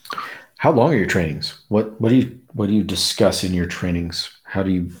 How long are your trainings? What do you discuss in your trainings? How do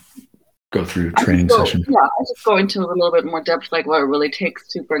you go through training sessions? Yeah, I just go into a little bit more depth, like what it really takes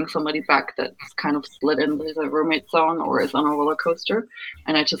to bring somebody back that's kind of split into the roommate zone or is on a roller coaster.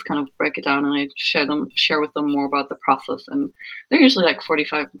 And I just kind of break it down, and I share with them more about the process. And they're usually like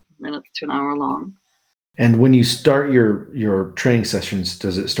 45 minutes to an hour long. And when you start your training sessions,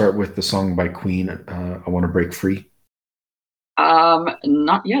 does it start with the song by Queen, "I Want to Break Free"?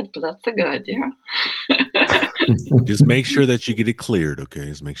 Not yet, but that's a good idea. Just make sure that you get it cleared, okay?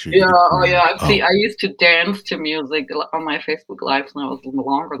 Just make sure you Yeah, get it oh cleared. yeah. See, I used to dance to music on my Facebook lives, and I was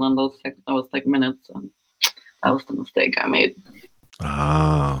longer than those minutes, and that was the mistake I made.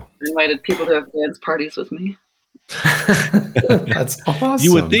 Ah. I invited people to have dance parties with me. That's awesome.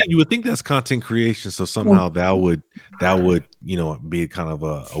 You would think that's content creation, so somehow that would be kind of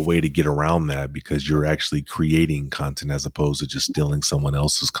a way to get around that, because you're actually creating content as opposed to just stealing someone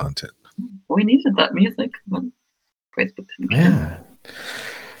else's content. We needed that music, but Facebook didn't care.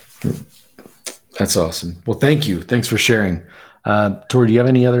 Yeah. That's awesome. Well, thank you. Thanks for sharing. Tori, do you have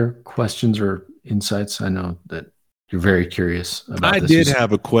any other questions or insights? I know that you're very curious about this. I did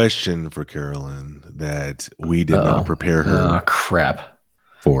have a question for Carolin that we did not prepare her. Oh, crap.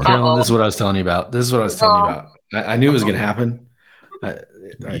 For. Carolin, this is what I was telling you about. I knew it was going to happen. I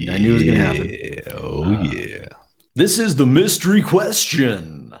knew it was going to happen. Oh, yeah. This is the mystery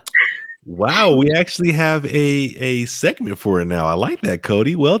question. Wow, we actually have a segment for it now. I like that,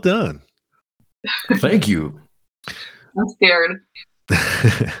 Cody. Well done. Thank you. I'm scared.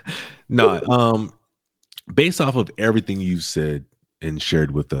 No, based off of everything you've said and shared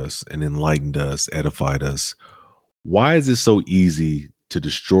with us and enlightened us, edified us, why is it so easy to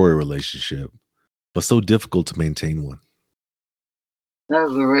destroy a relationship, but so difficult to maintain one? That's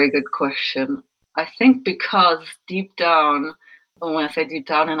a very good question. I think because deep down, when I say deep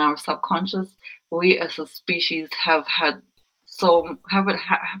down in our subconscious, we as a species have had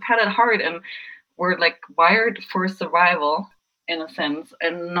it hard, and we're like wired for survival in a sense,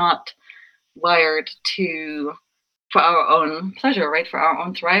 and not wired for our own pleasure, right? For our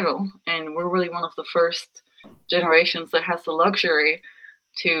own survival. And we're really one of the first generations that has the luxury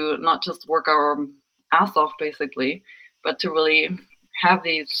to not just work our ass off, basically, but to really have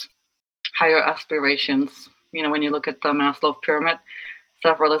these higher aspirations. You know, when you look at the Maslow pyramid,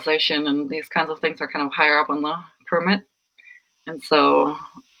 self-realization and these kinds of things are kind of higher up on the pyramid. And so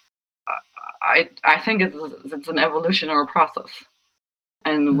I think it's an evolutionary process.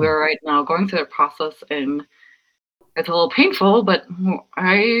 And we're right now going through that process, and it's a little painful, but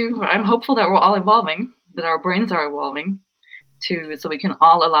I'm hopeful that we're all evolving, that our brains are evolving so we can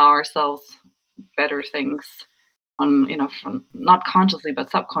all allow ourselves better things from not consciously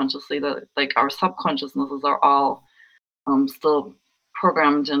but subconsciously, that like our subconsciousnesses are all still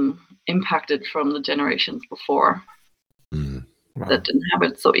programmed and impacted from the generations before that didn't have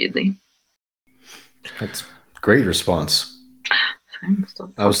it so easy. That's a great response.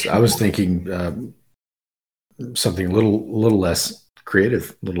 I was thinking something a little less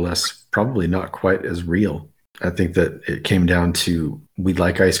creative, a little less, probably not quite as real. I think that it came down to we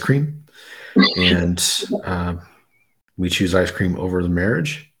like ice cream, and we choose ice cream over the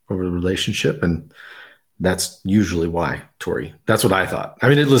marriage, over the relationship, and that's usually why, Tori. That's what I thought. I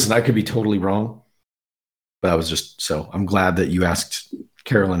mean, listen, I could be totally wrong, but I was just I'm glad that you asked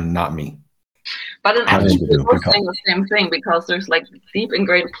Carolin and not me. But in essence, we're saying the same thing, because there's like deep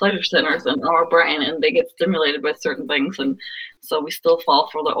ingrained pleasure centers in our brain, and they get stimulated by certain things, and so we still fall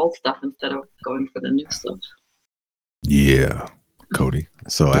for the old stuff instead of going for the new stuff. Yeah, Cody.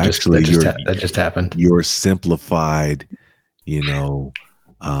 So that just happened. Your simplified,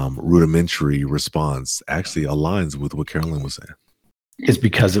 rudimentary response actually aligns with what Carolin was saying. It's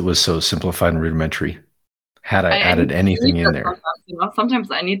because it was so simplified and rudimentary. Had I added anything in there? Sometimes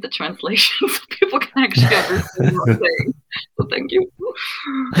I need the translation so people can actually understand what I'm saying. So thank you.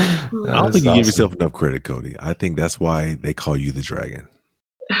 I don't think you give yourself enough credit, Cody. I think that's why they call you the dragon.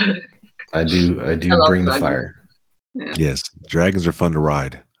 I do bring the fire. Yeah. Yes, dragons are fun to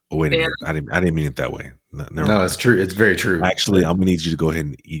ride. Oh, wait a minute. I didn't mean it that way. No, it's true. It's very true. Actually, I'm gonna need you to go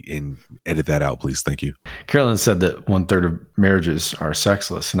ahead and edit that out, please. Thank you. Carolin said that 1/3 of marriages are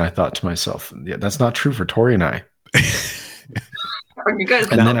sexless, and I thought to myself, yeah, that's not true for Tori and I. You guys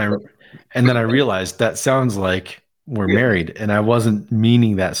and then I realized that sounds like we're married, and I wasn't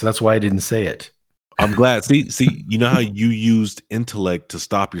meaning that, so that's why I didn't say it. I'm glad. See, you know how you used intellect to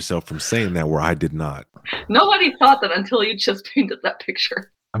stop yourself from saying that, where I did not. Nobody thought that until you just painted that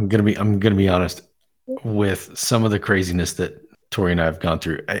picture. I'm gonna be honest. With some of the craziness that Tori and I have gone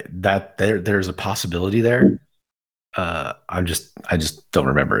through, there's a possibility there. I just don't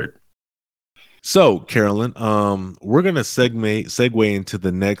remember it. So, Carolin, we're gonna segue into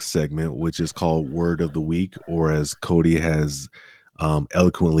the next segment, which is called Word of the Week, or as Cody has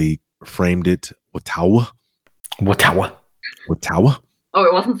eloquently framed it, Watawa. Oh,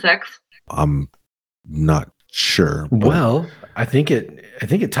 it wasn't sex? I'm not sure. Well, I think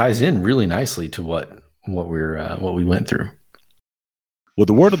it ties in really nicely to what what we went through. Well,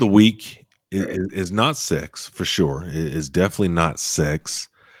 the word of the week is not sex for sure. It is definitely not sex,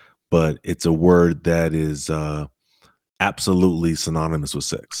 but it's a word that is absolutely synonymous with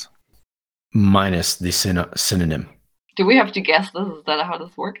sex. Minus the synonym. Do we have to guess this? Is that how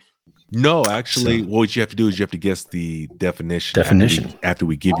this works? No, actually, what you have to do is you have to guess the definition. After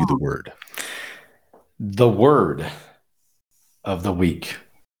we give you the word. The word of the week.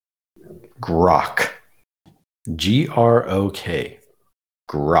 Grok. Grok.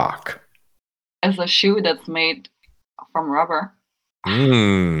 Grok. As a shoe that's made from rubber.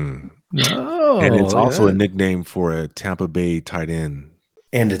 No. And it's also a nickname for a Tampa Bay tight end.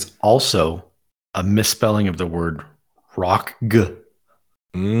 And it's also a misspelling of the word rock.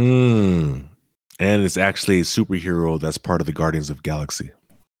 And it's actually a superhero that's part of the Guardians of the Galaxy.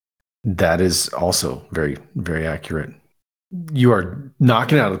 That is also very, very accurate. You are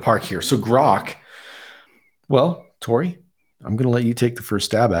knocking it out of the park here. So Grok, well, Tori, I'm going to let you take the first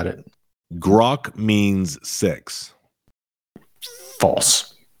stab at it. Grok means sex.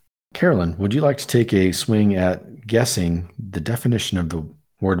 False. Carolyn, would you like to take a swing at guessing the definition of the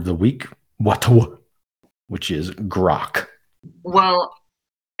word of the week? Which is Grok. Well,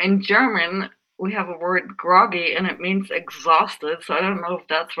 in German, we have a word groggy, and it means exhausted. So I don't know if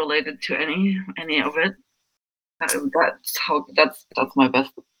that's related to any of it. That's my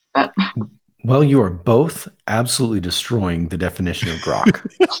best bet. Well, you are both absolutely destroying the definition of grok.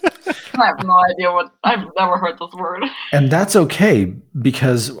 I have no idea I've never heard this word. And that's okay,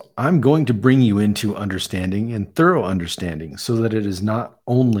 because I'm going to bring you into understanding and thorough understanding so that it is not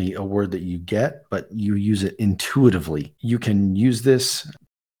only a word that you get, but you use it intuitively. You can use this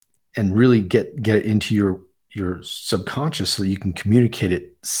and really get it into your subconscious so that you can communicate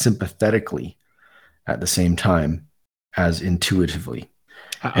it sympathetically at the same time as intuitively.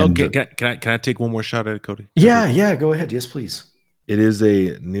 Okay, can I take one more shot at it, Cody? Yeah, go ahead. Yes, please. It is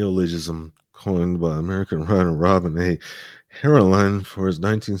a neologism coined by American writer Robin A. Carolin for his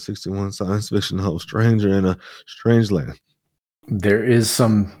 1961 science fiction novel Stranger in a Strange Land. There is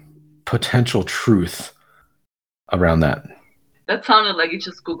some potential truth around that. That sounded like you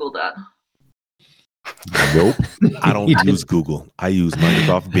just Googled that. Nope. I don't use Google. I use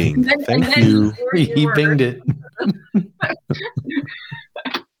Microsoft Bing. Thank you. He binged it.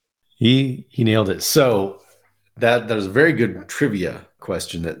 He nailed it. So that is a very good trivia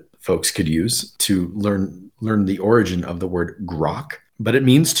question that folks could use to learn the origin of the word grok. But it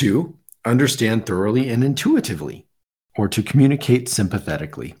means to understand thoroughly and intuitively, or to communicate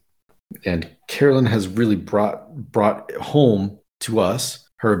sympathetically. And Carolyn has really brought home to us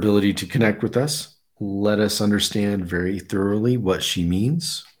her ability to connect with us, let us understand very thoroughly what she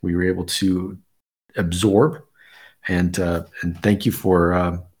means. We were able to absorb, and thank you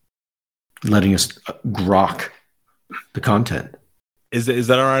for letting us grok the content. Is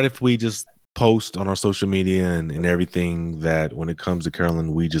that all right if we just post on our social media and everything that when it comes to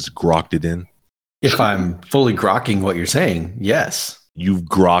Carolyn, we just grokked it in? If I'm fully grokking what you're saying, yes. You've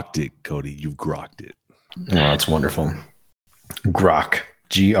grokked it, Cody. You've grokked it. Oh, that's wonderful. Grok.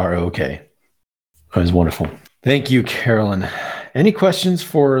 Grok. That was wonderful. Thank you, Carolyn. Any questions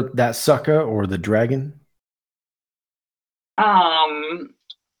for that sucka or the dragon?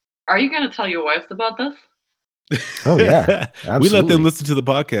 Are you going to tell your wives about this? Oh, yeah. Absolutely. We let them listen to the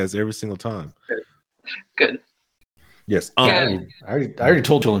podcast every single time. Good. Yes. I already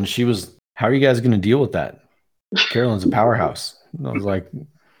told Carolyn, she was, how are you guys going to deal with that? Carolyn's a powerhouse. And I was like,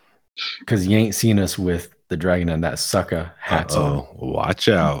 because you ain't seen us with the Dragon and THAT Sucka hats on. Watch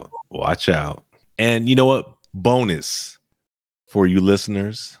out. Watch out. And you know what? Bonus for you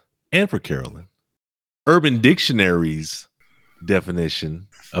listeners and for Carolyn. Urban Dictionary's definition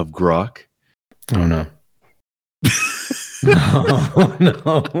of grok. Oh, no.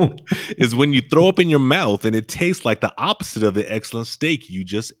 No. Is when you throw up in your mouth and it tastes like the opposite of the excellent steak you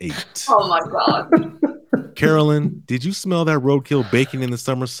just ate. Oh, my God. Carolyn, did you smell that roadkill bacon in the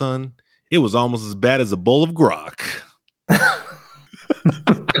summer sun? It was almost as bad as a bowl of grok.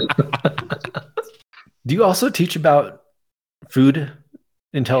 Do you also teach about food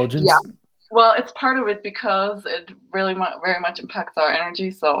intelligence? Yeah. Well, it's part of it because it really very much impacts our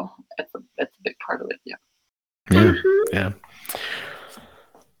energy. So it's a big part of it. Yeah. Yeah.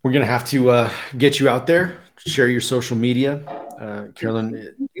 We're going to have to get you out there, share your social media.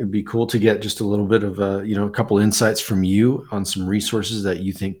 Carolyn, it'd be cool to get just a little bit of a couple insights from you on some resources that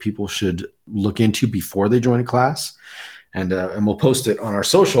you think people should look into before they join a class. And we'll post it on our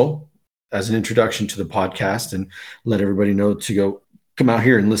social as an introduction to the podcast and let everybody know to come out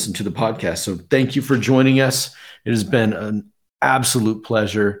here and listen to the podcast. So thank you for joining us. It has been an absolute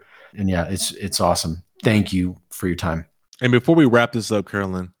pleasure. And yeah, it's awesome. thank you for your time. And before we wrap this up,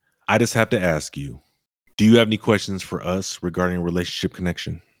 Carolyn, I just have to ask you, do you have any questions for us regarding relationship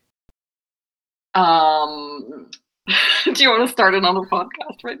connection? Do you want to start another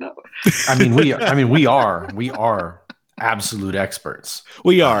podcast right now? We are absolute experts.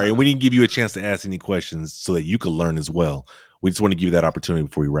 We are, and we didn't give you a chance to ask any questions so that you could learn as well. We just want to give you that opportunity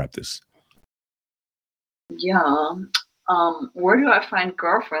before we wrap this. Yeah. Where do I find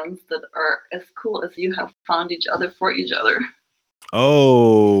girlfriends that are as cool as you have found each other for each other?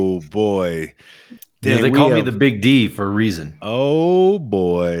 Oh boy. Yeah, they call me the Big D for a reason. Oh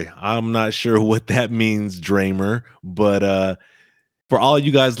boy. I'm not sure what that means, Dramer, but for all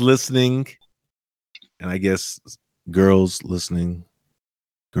you guys listening, and I guess girls listening,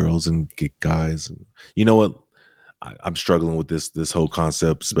 girls and guys, you know what? I'm struggling with this whole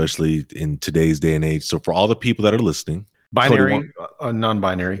concept, especially in today's day and age. So for all the people that are listening, binary,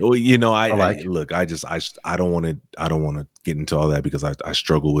 non-binary. Well, you know, I don't want to get into all that because I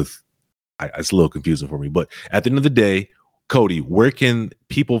struggle with. It's a little confusing for me. But at the end of the day, Cody, where can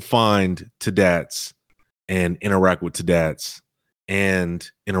people find THATs and interact with THATs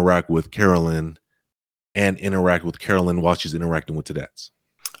and interact with Carolin and interact with Carolin while she's interacting with THATs?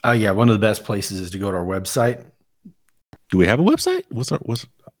 Yeah, one of the best places is to go to our website. Do we have a website? We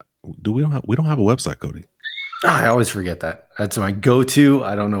don't have a website, Cody. I always forget that. That's my go-to.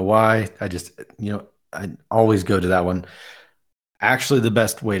 I don't know why. I always go to that one. Actually, the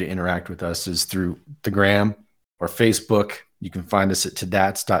best way to interact with us is through the gram or Facebook. You can find us at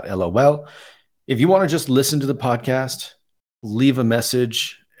thats.lol. If you want to just listen to the podcast, leave a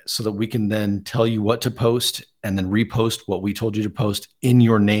message so that we can then tell you what to post and then repost what we told you to post in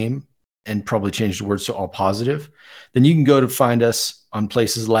your name and probably change the words to all positive. Then you can go to find us on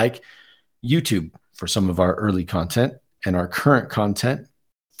places like YouTube for some of our early content and our current content.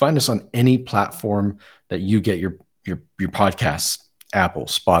 Find us on any platform that you get your podcasts, Apple,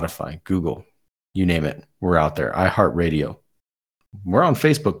 Spotify, Google, you name it. We're out there. iHeartRadio. We're on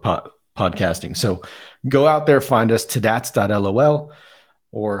Facebook podcasting. So go out there, find us, thats.lol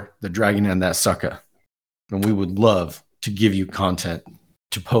or the Dragon and THAT Sucka. And we would love to give you content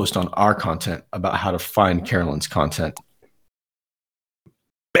to post on our content about how to find Carolin's content.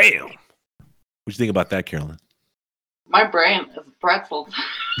 Bam! What you think about that, Carolin? My brain is pretzel.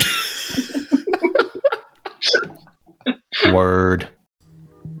 Word.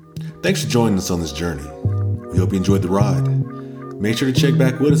 Thanks for joining us on this journey. We hope you enjoyed the ride. Make sure to check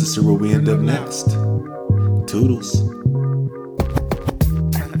back with us to see where we end up next. Toodles.